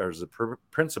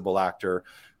principal actor.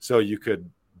 So you could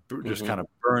just kind of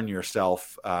burn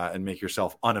yourself and make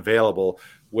yourself unavailable,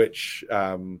 which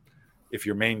if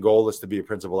your main goal is to be a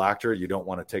principal actor, you don't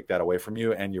want to take that away from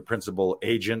you. And your principal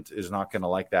agent is not going to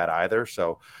like that either.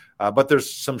 So, but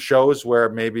there's some shows where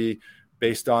maybe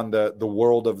based on the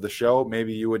world of the show,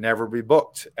 maybe you would never be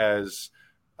booked as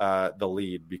the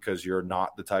lead because you're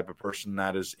not the type of person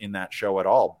that is in that show at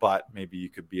all, but maybe you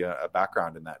could be a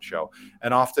background in that show.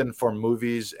 And often for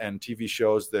movies and TV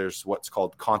shows, there's what's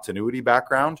called continuity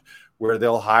background, where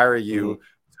they'll hire you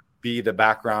to be the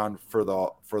background for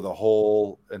the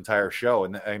whole entire show.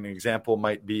 And an example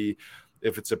might be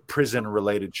if it's a prison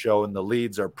related show and the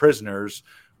leads are prisoners,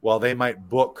 well, they might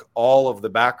book all of the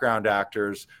background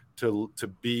actors to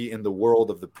be in the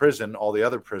world of the prison, all the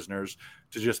other prisoners,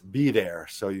 to just be there.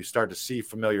 So you start to see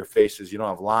familiar faces. You don't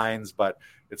have lines, but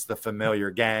it's the familiar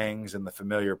gangs and the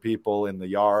familiar people in the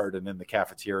yard and in the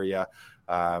cafeteria.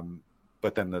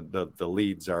 But then the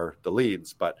leads are the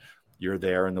leads, but you're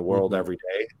there in the world every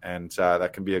day. And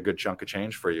that can be a good chunk of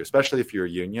change for you, especially if you're a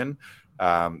union.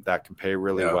 That can pay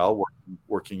really well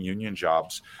working union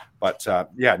jobs. But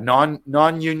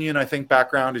non-union, I think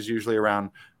background is usually around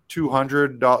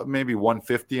 $200, maybe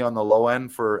 $150 on the low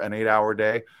end for an 8-hour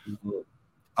day,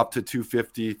 up to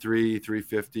 $250,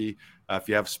 $350. If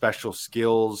you have special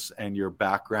skills and your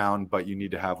background, but you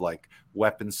need to have like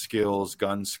weapon skills,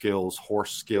 gun skills,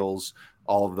 horse skills,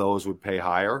 all of those would pay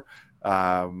higher.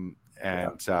 Obviously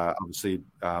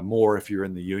more if you're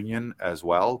in the union as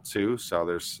well too. So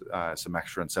there's some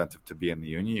extra incentive to be in the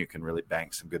union. You can really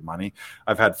bank some good money.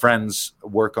 I've had friends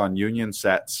work on union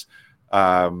sets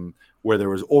where there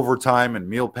was overtime and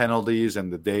meal penalties,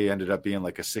 and the day ended up being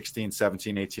like a 16,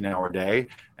 17, 18-hour day.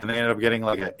 And they ended up getting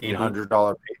like an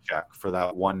 $800 paycheck for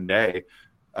that one day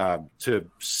to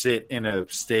sit in a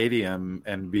stadium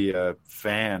and be a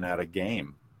fan at a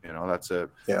game. You know, that's a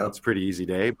pretty easy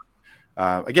day.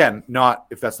 Again, not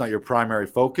if that's not your primary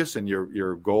focus and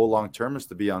your goal long-term is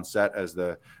to be on set as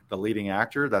the leading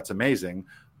actor, that's amazing.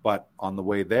 But on the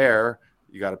way there,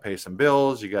 you got to pay some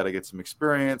bills. You got to get some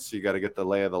experience. You got to get the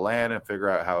lay of the land and figure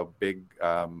out how big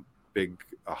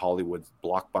Hollywood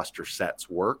blockbuster sets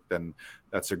work. Then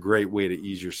that's a great way to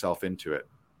ease yourself into it.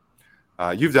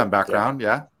 You've done background,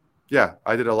 yeah.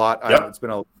 I did a lot. It's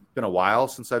been a while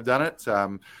since I've done it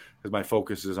because my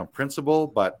focus is on principal,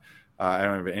 but I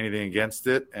don't have anything against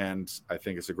it, and I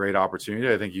think it's a great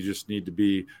opportunity. I think you just need to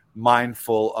be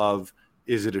mindful of,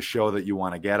 is it a show that you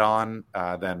want to get on?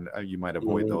 Then you might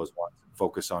avoid those ones.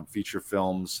 Focus on feature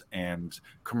films and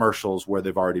commercials where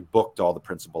they've already booked all the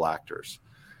principal actors.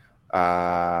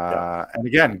 And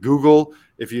again, Google,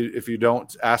 if you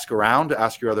don't ask around,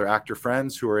 ask your other actor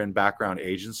friends who are in background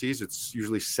agencies. It's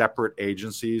usually separate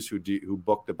agencies who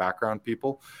book the background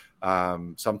people.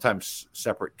 Sometimes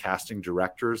separate casting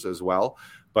directors as well.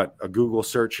 But a Google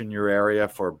search in your area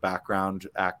for background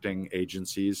acting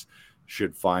agencies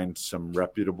should find some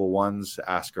reputable ones to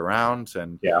ask around.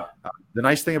 And the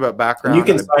nice thing about background, and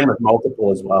you can sign with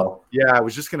multiple as well. Yeah, I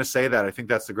was just going to say that. I think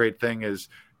that's the great thing is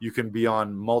you can be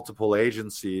on multiple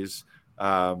agencies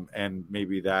and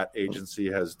maybe that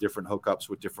agency has different hookups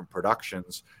with different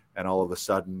productions, and all of a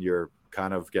sudden you're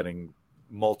kind of getting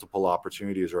multiple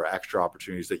opportunities or extra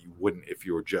opportunities that you wouldn't if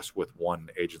you were just with one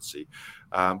agency.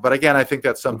 But again, I think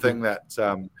that's something that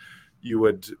you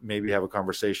would maybe have a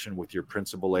conversation with your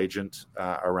principal agent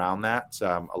around that.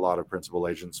 A lot of principal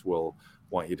agents will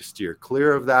want you to steer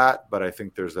clear of that, but I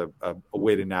think there's a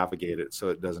way to navigate it so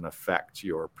it doesn't affect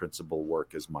your principal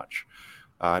work as much.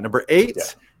 Number 8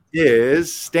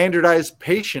 is standardized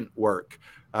patient work.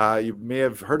 You may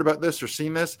have heard about this or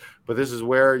seen this, but this is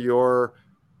where you're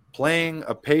playing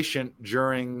a patient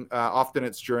during, often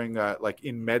it's during like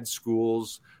in med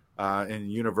schools, in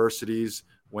universities,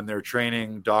 when they're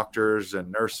training doctors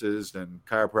and nurses and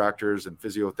chiropractors and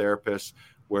physiotherapists,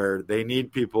 where they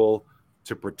need people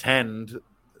to pretend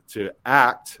to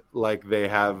act like they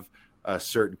have a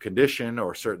certain condition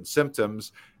or certain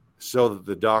symptoms so that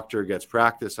the doctor gets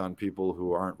practice on people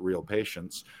who aren't real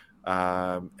patients.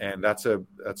 And that's a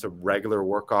regular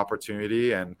work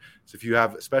opportunity. And so if you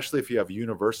have, especially if you have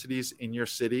universities in your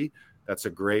city, that's a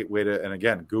great way to, and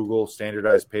again, Google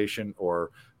standardized patient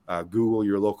or Google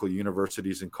your local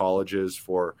universities and colleges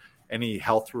for any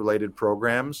health related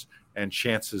programs. And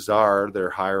chances are they're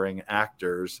hiring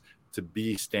actors to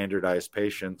be standardized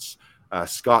patients.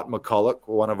 Scott McCulloch,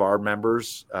 one of our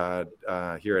members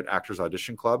here at Actors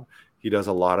Audition Club, he does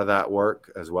a lot of that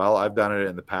work as well. I've done it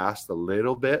in the past a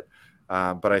little bit,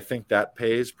 but I think that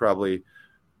pays probably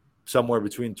somewhere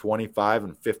between $25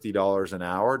 and $50 an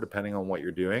hour, depending on what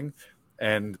you're doing.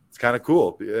 And it's kind of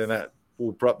cool. And that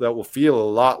will feel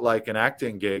a lot like an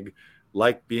acting gig,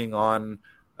 like being on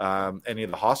any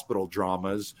of the hospital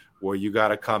dramas where you got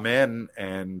to come in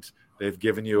and they've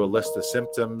given you a list of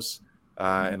symptoms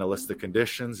and a list of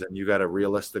conditions, and you got to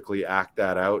realistically act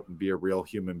that out and be a real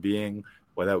human being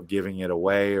without giving it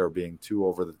away or being too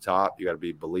over the top. You got to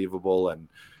be believable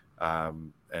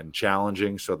and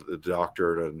challenging, so that the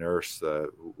doctor or the nurse,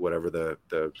 whatever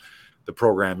the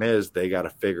program is, they got to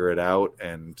figure it out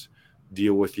and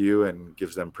deal with you, and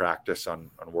gives them practice on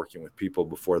working with people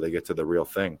before they get to the real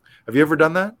thing. Have you ever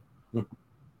done that?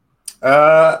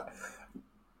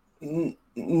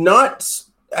 Not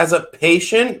as a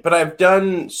patient, but I've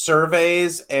done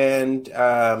surveys and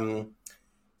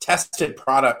tested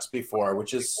products before,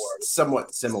 which is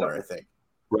somewhat similar, I think.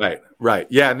 Right.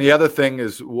 Yeah. And the other thing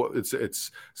is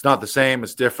it's not the same,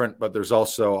 it's different, but there's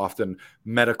also often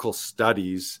medical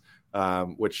studies,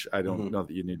 which I don't know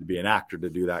that you need to be an actor to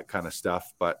do that kind of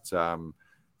stuff, but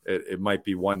it might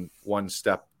be one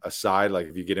step aside. Like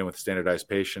if you get in with a standardized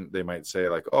patient, they might say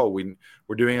like, oh,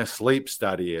 we're doing a sleep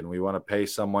study and we want to pay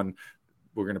someone,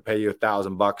 we're going to pay you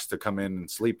 $1,000 to come in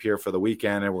and sleep here for the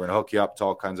weekend, and we're going to hook you up to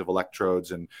all kinds of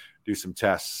electrodes and do some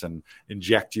tests and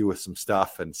inject you with some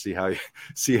stuff and see how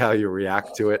you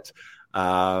react to it.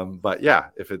 But yeah,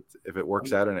 if it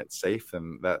works out and it's safe,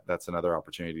 then that's another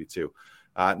opportunity too.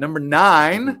 Number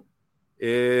 9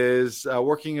 is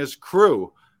working as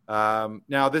crew.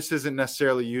 Now, this isn't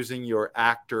necessarily using your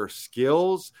actor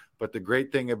skills, but the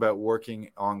great thing about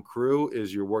working on crew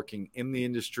is you're working in the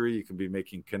industry. You can be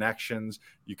making connections.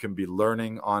 You can be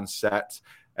learning on set.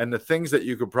 And the things that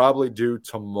you could probably do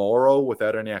tomorrow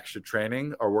without any extra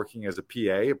training are working as a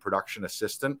PA, a production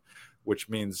assistant, which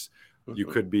means you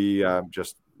could be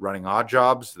just running odd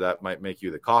jobs. That might make you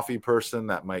the coffee person.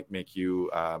 That might make you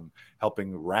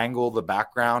helping wrangle the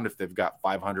background. If they've got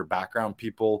 500 background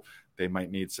people, they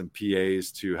might need some PAs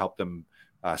to help them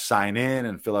sign in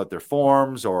and fill out their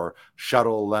forms, or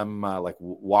shuttle them, like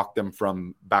walk them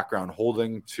from background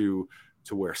holding to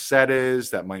where set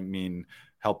is. That might mean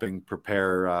helping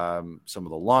prepare some of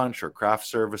the lunch or craft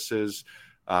services.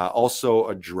 Also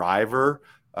a driver.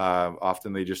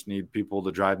 Often they just need people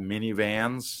to drive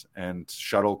minivans and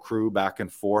shuttle crew back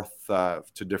and forth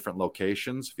to different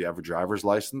locations if you have a driver's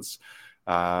license.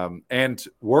 And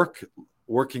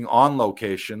working on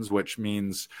locations, which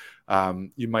means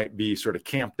you might be sort of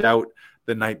camped out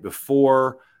the night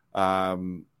before,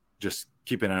 just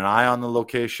keeping an eye on the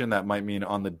location. That might mean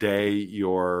on the day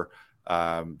you're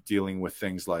dealing with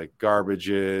things like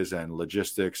garbages and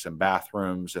logistics and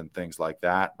bathrooms and things like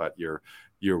that, but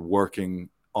you're working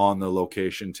on the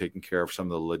location, taking care of some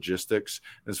of the logistics.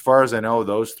 As far as I know,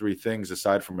 those 3 things,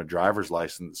 aside from a driver's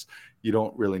license, you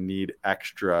don't really need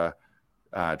extra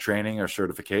training or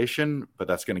certification, but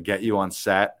that's going to get you on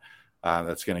set.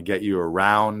 That's going to get you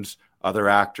around other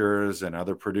actors and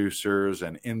other producers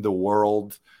and in the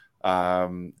world,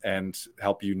 and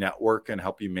help you network and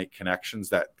help you make connections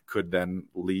that could then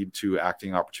lead to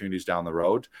acting opportunities down the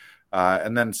road.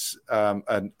 And then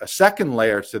a second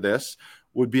layer to this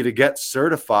would be to get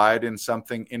certified in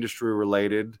something industry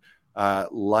related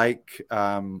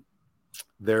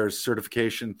There's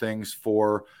certification things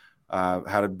for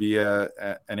how to be an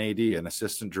AD, an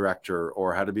assistant director,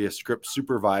 or how to be a script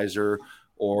supervisor,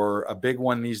 or a big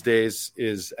one these days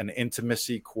is an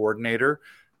intimacy coordinator,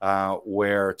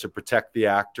 where to protect the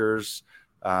actors,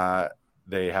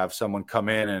 they have someone come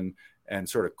in and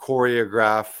sort of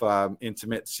choreograph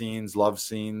intimate scenes, love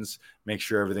scenes, make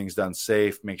sure everything's done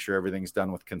safe, make sure everything's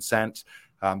done with consent.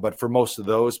 But for most of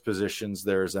those positions,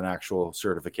 there's an actual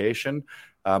certification.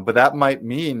 But that might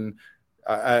mean,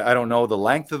 I don't know the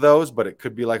length of those, but it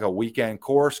could be like a weekend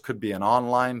course, could be an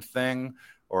online thing,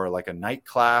 or like a night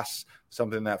class,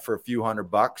 something that for a few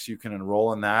 $100 you can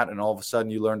enroll in that. And all of a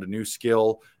sudden you learned a new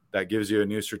skill that gives you a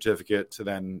new certificate to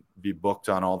then be booked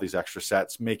on all these extra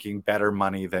sets, making better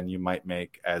money than you might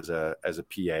make as a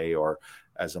PA or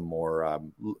as a more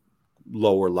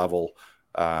lower level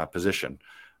position.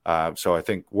 So I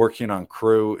think working on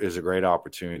crew is a great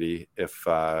opportunity if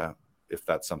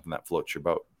that's something that floats your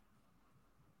boat.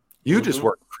 You just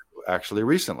worked crew actually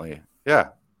recently. Yeah.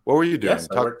 What were you doing? Yes,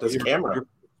 I worked as a camera.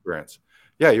 Experience.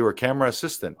 Yeah, you were a camera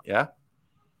assistant. Yeah.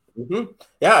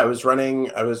 Yeah, I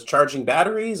was charging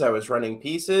batteries. I was running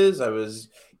pieces. I was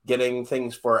getting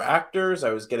things for actors. I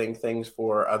was getting things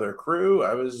for other crew.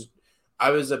 I was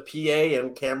a PA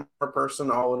and camera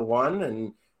person all in one,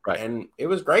 and it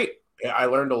was great. I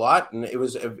learned a lot, and it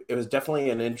was definitely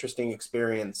an interesting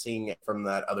experience seeing it from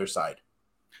that other side.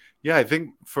 Yeah, I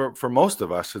think for most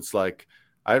of us, it's like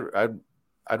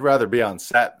I'd rather be on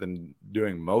set than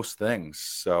doing most things.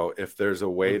 So if there's a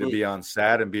way to be on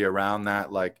set and be around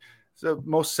that, like, so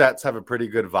most sets have a pretty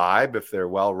good vibe if they're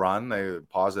well run. They have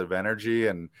positive energy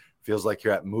and feels like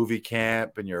you're at movie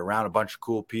camp and you're around a bunch of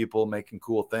cool people making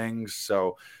cool things.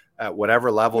 So at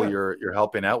whatever level you're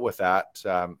helping out with that,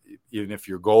 even if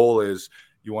your goal is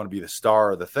you want to be the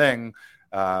star of the thing,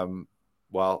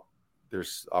 well,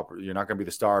 you're not going to be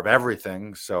the star of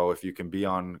everything. So if you can be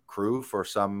on crew for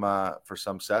some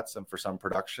sets and for some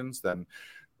productions, then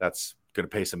that's going to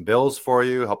pay some bills for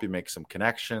you, help you make some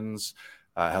connections,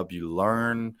 help you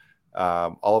learn.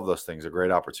 All of those things are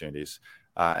great opportunities.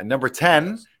 And number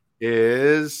 10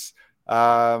 is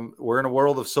we're in a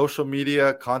world of social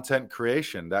media content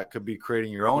creation. That could be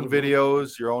creating your own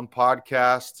videos, your own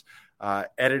podcasts,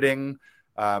 editing.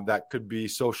 That could be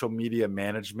social media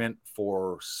management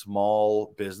for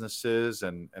small businesses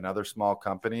and other small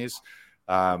companies.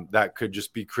 That could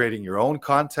just be creating your own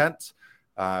content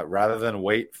rather than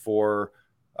wait for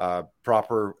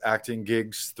proper acting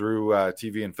gigs through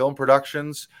TV and film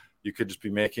productions. You could just be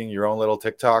making your own little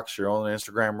TikToks, your own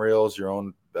Instagram reels, your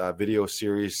own video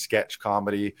series, sketch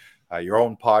comedy, your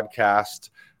own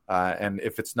podcast. And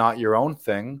if it's not your own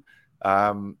thing,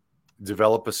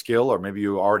 develop a skill, or maybe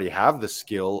you already have the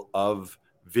skill of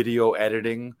video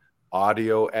editing,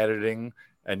 audio editing,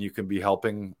 and you can be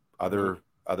helping other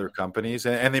companies.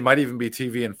 And they might even be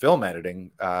TV and film editing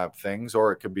things,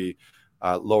 or it could be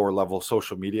lower level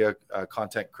social media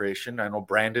content creation. I know,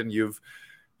 Brandon,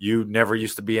 you never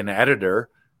used to be an editor,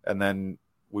 and then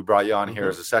we brought you on here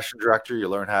as a session director. You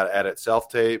learn how to edit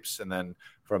self-tapes, and then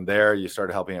from there you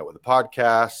started helping out with the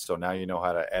podcast. So now you know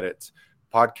how to edit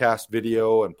podcast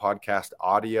video and podcast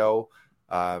audio.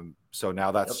 So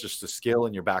now that's just a skill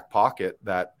in your back pocket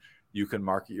that you can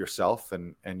market yourself.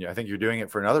 And I think you're doing it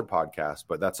for another podcast,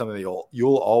 but that's something that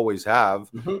you'll always have.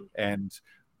 And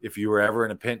if you were ever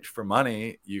in a pinch for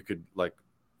money, you could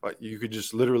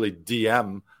just literally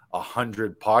DM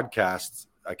 100 podcast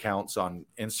accounts on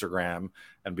Instagram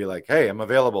and be like, hey, I'm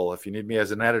available if you need me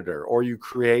as an editor. Or you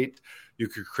could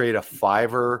create a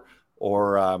Fiverr,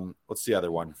 or what's the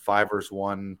other one? Fiverr's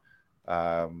one.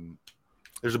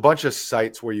 There's a bunch of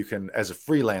sites where you can, as a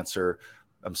freelancer,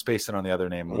 I'm spacing on the other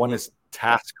name. One is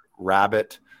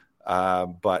TaskRabbit,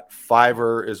 but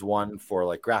Fiverr is one for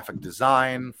like graphic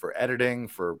design, for editing,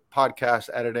 for podcast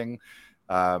editing.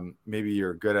 Maybe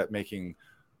you're good at making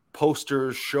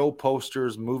posters, show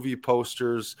posters, movie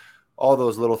posters, all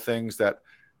those little things that,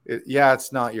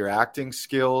 it's not your acting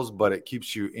skills, but it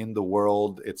keeps you in the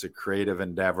world. It's a creative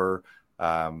endeavor,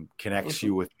 connects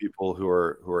you with people who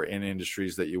are in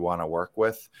industries that you want to work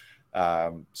with.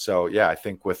 So yeah, I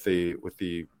think with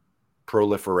the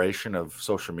proliferation of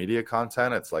social media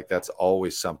content, it's like that's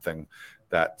always something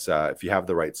that if you have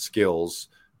the right skills,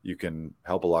 you can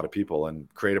help a lot of people.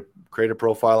 And create a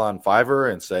profile on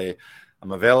Fiverr and say,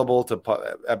 I'm available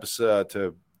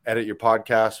to edit your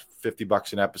podcast,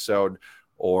 $50 an episode,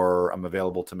 or I'm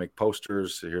available to make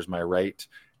posters. So here's my rate.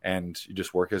 And you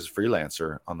just work as a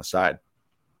freelancer on the side.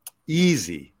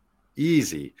 Easy.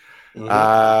 So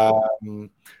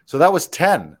that was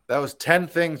 10. That was 10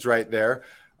 things right there.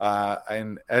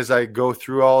 And as I go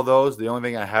through all those, the only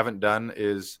thing I haven't done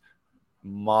is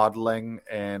modeling,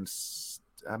 and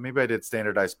maybe I did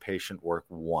standardized patient work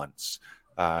once.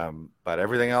 But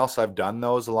everything else, I've done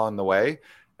those along the way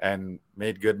and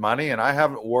made good money. And I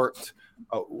haven't worked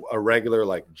a regular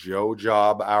like Joe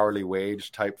job, hourly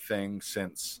wage type thing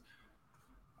since,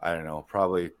 I don't know,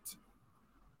 probably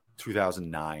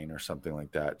 2009 or something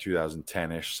like that,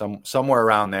 2010-ish, somewhere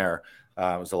around there.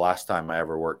 Was the last time I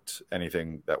ever worked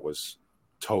anything that was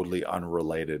totally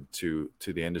unrelated to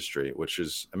the industry, which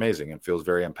is amazing and feels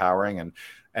very empowering.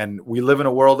 And we live in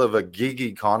a world of a gig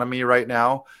economy right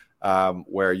now,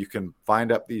 where you can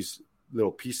find up these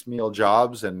little piecemeal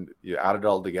jobs and you add it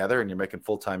all together and you're making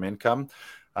full-time income.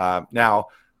 Now,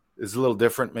 it's a little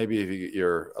different. Maybe if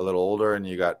you're a little older and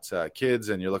you got kids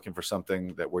and you're looking for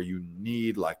something that where you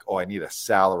need like, I need a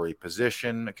salary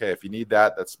position. Okay, if you need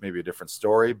that, that's maybe a different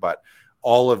story. But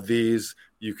all of these,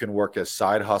 you can work as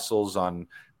side hustles on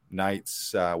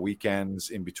nights,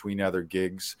 weekends, in between other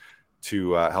gigs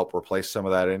to help replace some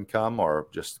of that income or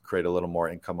just create a little more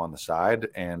income on the side.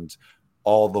 And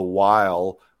all the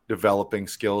while developing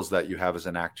skills that you have as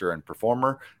an actor and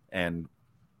performer and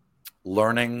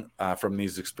learning from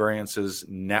these experiences,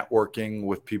 networking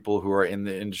with people who are in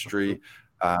the industry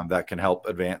that can help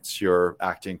advance your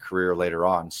acting career later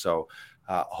on. So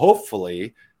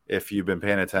hopefully, if you've been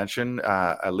paying attention,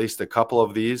 at least a couple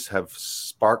of these have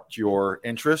sparked your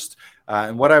interest.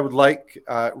 And what I would like,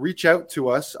 reach out to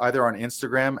us either on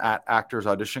Instagram at Actors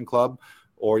Audition Club,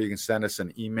 or you can send us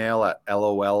an email at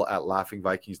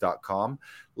lol@laughingvikings.com.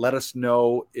 Let us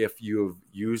know if you've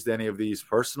used any of these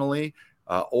personally,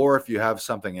 or if you have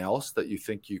something else that you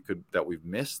think that we've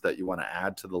missed that you want to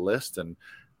add to the list. And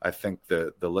I think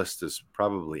the list is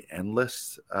probably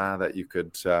endless that you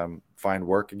could find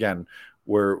work. Again,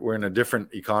 we're in a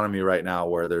different economy right now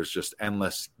where there's just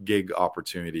endless gig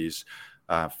opportunities,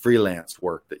 freelance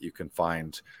work that you can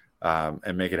find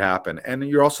and make it happen. And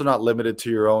you're also not limited to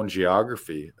your own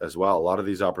geography as well. A lot of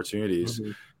these opportunities,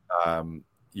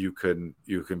 you can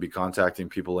be contacting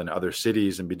people in other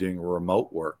cities and be doing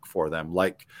remote work for them,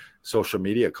 like social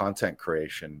media content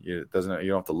creation. You don't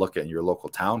have to look at your local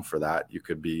town for that. You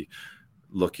could be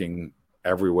looking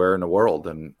everywhere in the world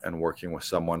and working with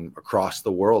someone across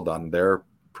the world on their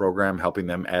program, helping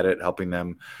them edit, helping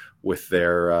them with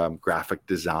their graphic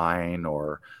design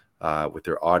or with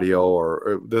their audio.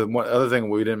 Or the one other thing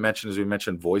we didn't mention is we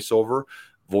mentioned voiceover.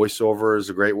 Voiceover is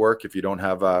a great work if you don't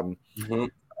have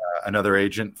another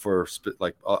agent for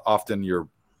often your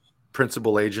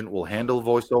principal agent will handle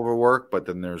voiceover work, but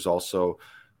then there's also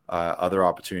other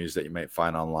opportunities that you might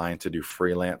find online to do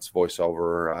freelance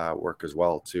voiceover work as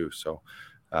well too. So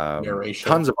narration.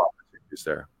 Tons of opportunities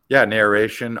there. Yeah,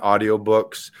 narration,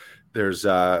 audiobooks. There's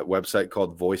a website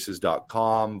called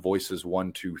voices.com.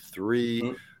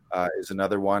 Voices123 is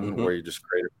another one where you just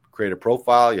create a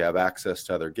profile. You have access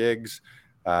to other gigs.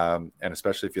 And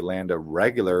especially if you land a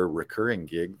regular recurring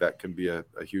gig, that can be a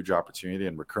huge opportunity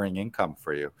and recurring income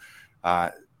for you.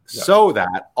 So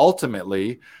that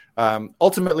ultimately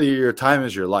your time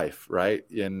is your life, right?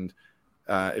 And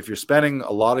if you're spending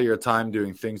a lot of your time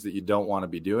doing things that you don't want to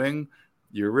be doing,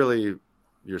 you're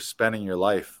spending your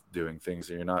life doing things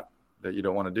that you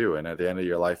don't want to do. And at the end of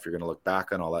your life, you're going to look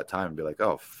back on all that time and be like,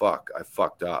 oh, fuck, I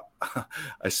fucked up.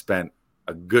 I spent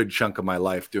a good chunk of my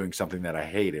life doing something that I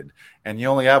hated. And you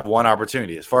only have one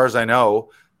opportunity. As far as I know,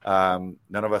 none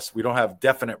of us, we don't have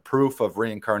definite proof of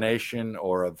reincarnation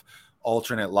or of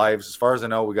alternate lives. As far as I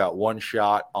know, we got one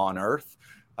shot on Earth.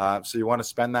 So you want to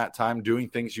spend that time doing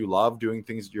things you love, doing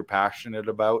things that you're passionate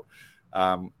about,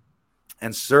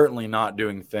 and certainly not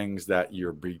doing things that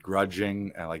you're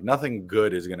begrudging. And like nothing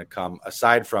good is going to come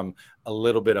aside from a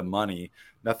little bit of money.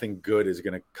 Nothing good is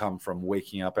going to come from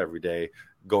waking up every day,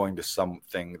 going to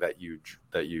something that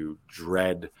you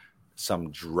dread, some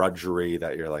drudgery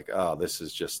that you're like, oh, this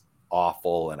is just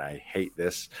awful and I hate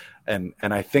this. And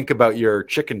I think about your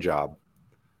chicken job.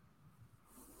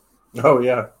 Oh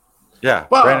yeah. Yeah.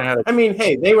 Well, I mean,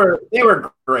 hey, they were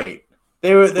great.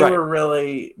 They were Right.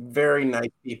 really very nice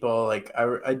people. Like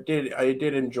I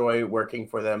did enjoy working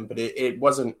for them, but it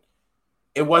wasn't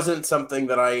something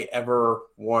that I ever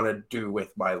want to do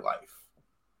with my life.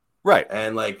 Right.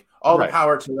 And like all the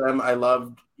power to them. I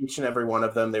loved each and every one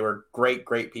of them. They were great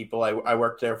people. I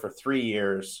worked there for 3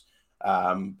 years.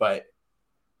 But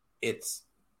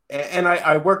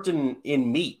I worked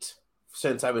in meat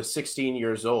since I was 16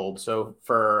 years old. So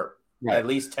for at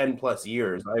least 10 plus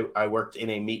years, I worked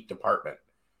in a meat department.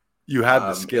 You had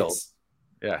the skills.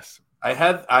 Yes. I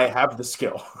have the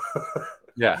skill.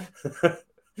 Yeah.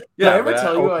 Did I Yeah, ever but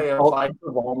tell you I applied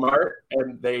for Walmart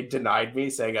and they denied me,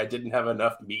 saying I didn't have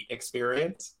enough meat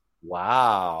experience?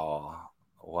 wow.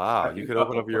 Wow. I You could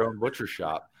open up know. your own butcher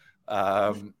shop.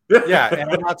 Yeah.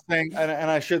 And I'm not saying,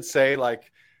 and I should say,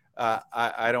 like,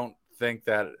 I don't think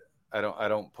that I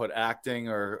don't put acting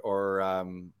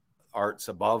or arts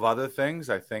above other things.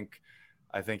 I think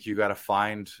you got to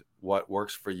find what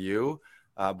works for you.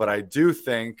 But I do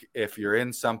think if you're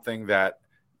in something that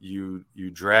you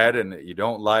dread and that you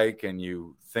don't like and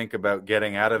you think about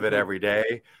getting out of it every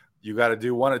day, you got to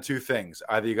do one of two things.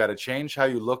 Either you got to change how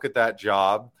you look at that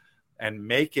job and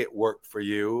make it work for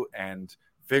you and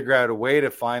figure out a way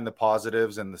to find the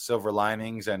positives and the silver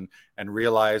linings and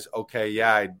realize, okay,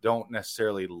 yeah, I don't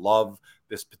necessarily love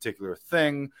this particular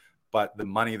thing, but the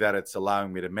money that it's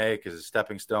allowing me to make is a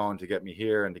stepping stone to get me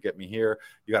here and to get me here.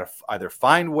 You got to either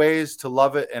find ways to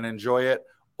love it and enjoy it,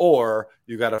 or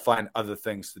you got to find other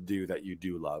things to do that you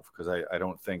do love. Because I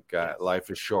don't think life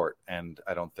is short, and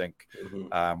I don't think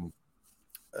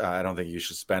you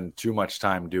should spend too much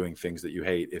time doing things that you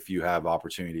hate if you have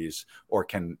opportunities or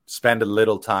can spend a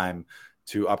little time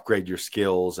to upgrade your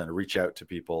skills and reach out to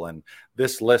people. And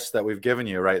this list that we've given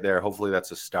you right there, hopefully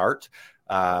that's a start.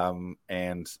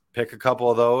 And pick a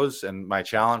couple of those. And my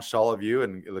challenge to all of you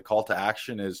and the call to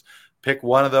action is pick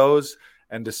one of those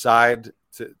and decide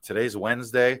today's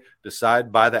Wednesday,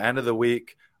 decide by the end of the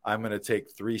week, I'm going to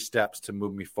take 3 steps to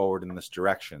move me forward in this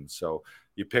direction. So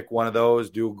you pick one of those,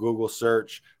 do a Google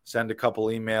search, send a couple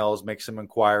emails, make some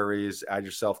inquiries, add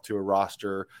yourself to a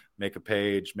roster, make a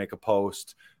page, make a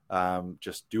post,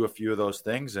 just do a few of those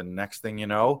things. And next thing you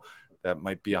know, that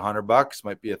might be $100,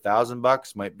 might be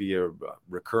 $1,000, might be a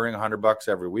recurring $100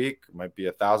 every week, might be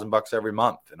 $1,000 every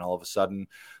month. And all of a sudden,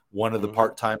 one of the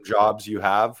part-time jobs you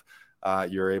have,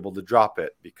 you're able to drop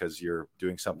it because you're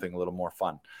doing something a little more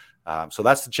fun. So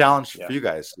that's the challenge for you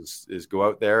guys is go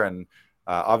out there and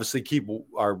obviously keep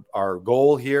our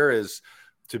goal here is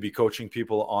to be coaching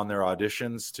people on their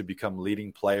auditions to become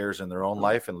leading players in their own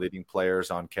life and leading players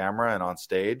on camera and on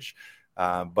stage.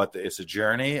 But it's a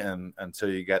journey, and until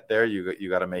you get there, you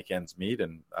got to make ends meet.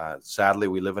 And sadly,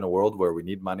 we live in a world where we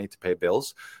need money to pay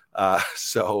bills.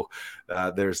 So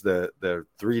there's the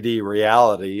 3D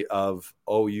reality of,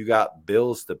 you got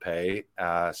bills to pay.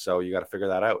 So you got to figure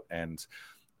that out. And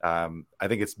I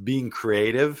think it's being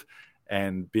creative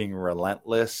and being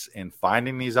relentless in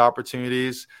finding these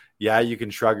opportunities. Yeah, you can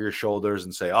shrug your shoulders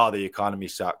and say, the economy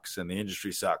sucks and the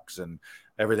industry sucks and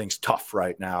everything's tough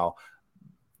right now.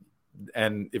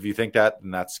 And if you think that, then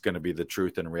that's going to be the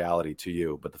truth and reality to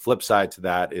you. But the flip side to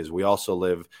that is we also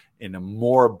live in a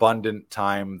more abundant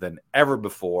time than ever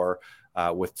before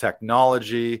with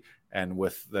technology and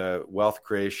with the wealth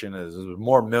creation. There's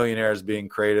more millionaires being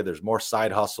created. There's more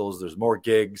side hustles. There's more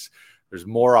gigs. There's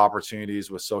more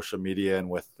opportunities with social media and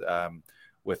with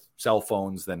cell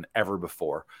phones than ever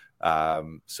before.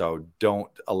 So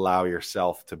don't allow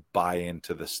yourself to buy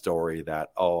into the story that,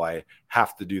 I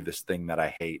have to do this thing that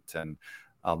I hate and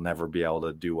I'll never be able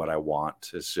to do what I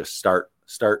want. It's just start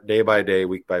day by day,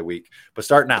 week by week, but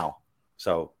start now.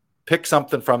 So pick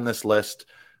something from this list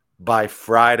by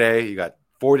Friday. You got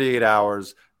 48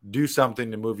 hours, do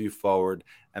something to move you forward,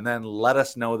 and then let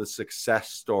us know the success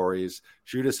stories.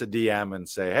 Shoot us a DM and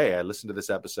say, hey, I listened to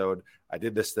this episode. I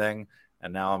did this thing,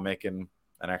 and now I'm making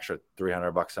an extra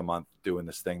 $300 a month doing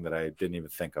this thing that I didn't even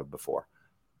think of before.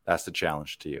 That's the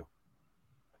challenge to you.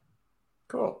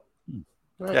 Cool.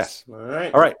 Nice. Yes. All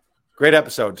right. Great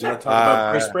episode. Do you want to talk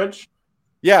about Bracebridge?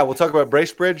 Yeah, we'll talk about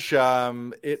Bracebridge.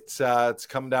 It's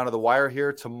come down to the wire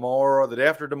here tomorrow, the day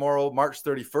after tomorrow, March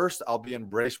 31st. I'll be in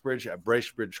Bracebridge at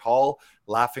Bracebridge Hall.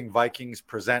 Laughing Vikings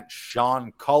present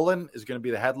Sean Cullen is going to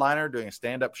be the headliner, doing a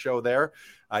stand-up show there.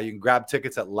 You can grab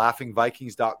tickets at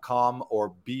laughingvikings.com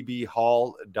or bbhall.ca.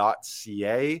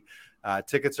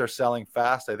 Tickets are selling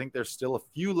fast. I think there's still a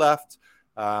few left,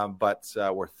 but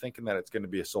we're thinking that it's going to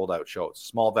be a sold-out show. It's a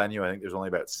small venue. I think there's only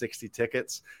about 60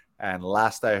 tickets. And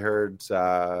last I heard,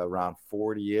 around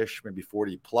 40-ish, maybe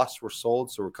 40 plus were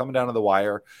sold. So we're coming down to the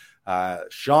wire.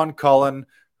 Sean Cullen,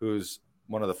 who's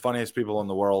one of the funniest people in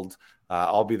the world,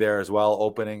 I'll be there as well,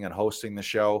 opening and hosting the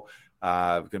show.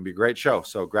 It's going to be a great show.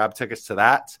 So grab tickets to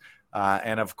that.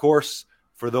 And of course,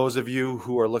 for those of you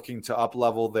who are looking to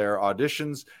up-level their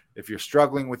auditions, if you're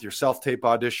struggling with your self-tape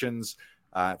auditions,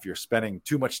 if you're spending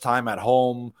too much time at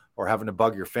home or having to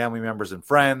bug your family members and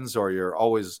friends, or you're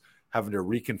always having to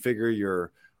reconfigure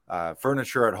your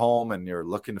furniture at home and you're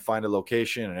looking to find a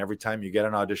location, and every time you get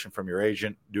an audition from your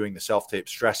agent, doing the self-tape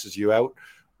stresses you out,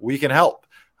 we can help.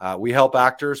 We help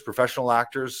actors, professional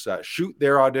actors, shoot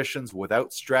their auditions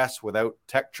without stress, without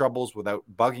tech troubles, without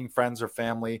bugging friends or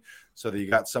family, so that you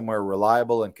got somewhere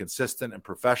reliable and consistent and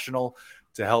professional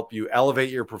to help you elevate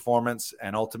your performance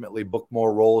and ultimately book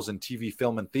more roles in TV,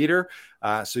 film, and theater.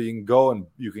 So you can go and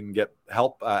you can get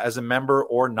help as a member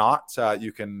or not.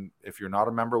 You can, if you're not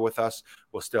a member with us,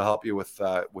 we'll still help you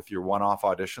with your one-off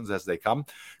auditions as they come.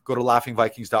 Go to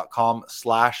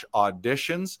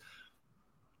laughingvikings.com/auditions.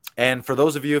 And for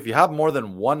those of you, if you have more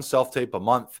than one self-tape a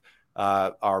month,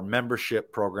 our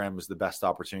membership program is the best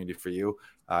opportunity for you.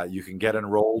 You can get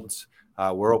enrolled.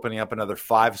 We're opening up another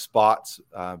 5 spots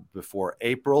before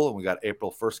April, and we got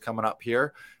April 1st coming up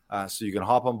here. So you can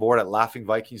hop on board at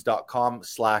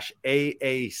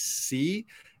laughingvikings.com/AAC,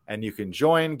 and you can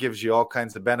join. Gives you all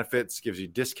kinds of benefits, gives you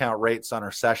discount rates on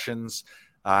our sessions.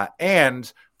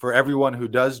 And for everyone who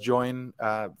does join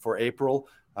for April,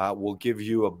 we'll give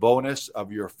you a bonus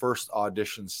of your first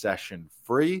audition session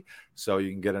free. So you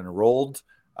can get enrolled.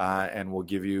 And we'll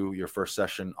give you your first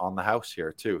session on the house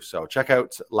here too. So check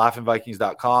out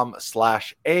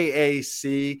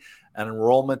laughingvikings.com/AAC. And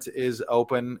enrollment is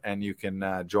open, and you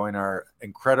can join our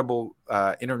incredible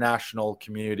international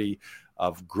community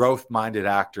of growth-minded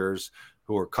actors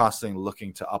who are constantly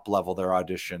looking to up-level their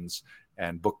auditions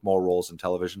and book more roles in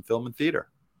television, film, and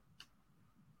theater.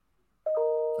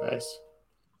 Nice.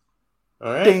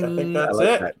 All right. Ding. I think that's like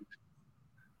it. That.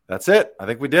 That's it. I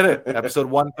think we did it. Episode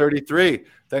 133.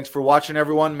 Thanks for watching,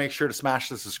 everyone. Make sure to smash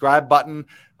the subscribe button.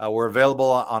 We're available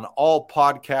on all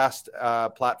podcast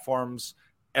platforms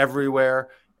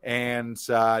everywhere. And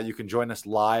you can join us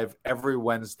live every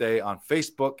Wednesday on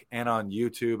Facebook and on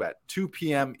YouTube at 2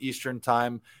 p.m. Eastern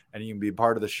time. And you can be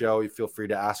part of the show. You feel free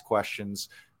to ask questions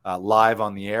live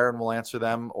on the air, and we'll answer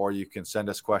them. Or you can send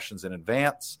us questions in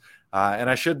advance. And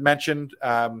I should mention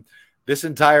this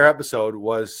entire episode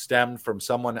was stemmed from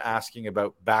someone asking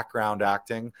about background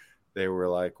acting. They were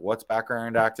like, what's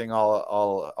background acting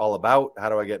all about? How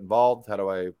do I get involved? How do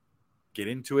I get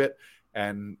into it?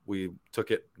 And we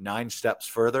took it 9 steps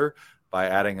further by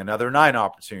adding another 9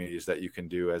 opportunities that you can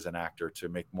do as an actor to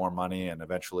make more money and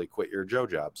eventually quit your Joe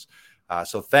jobs.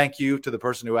 So thank you to the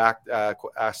person who asked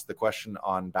the question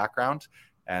on background.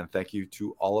 And thank you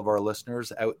to all of our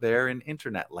listeners out there in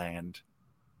internet land.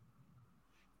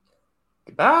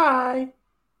 Goodbye.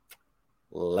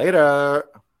 Later.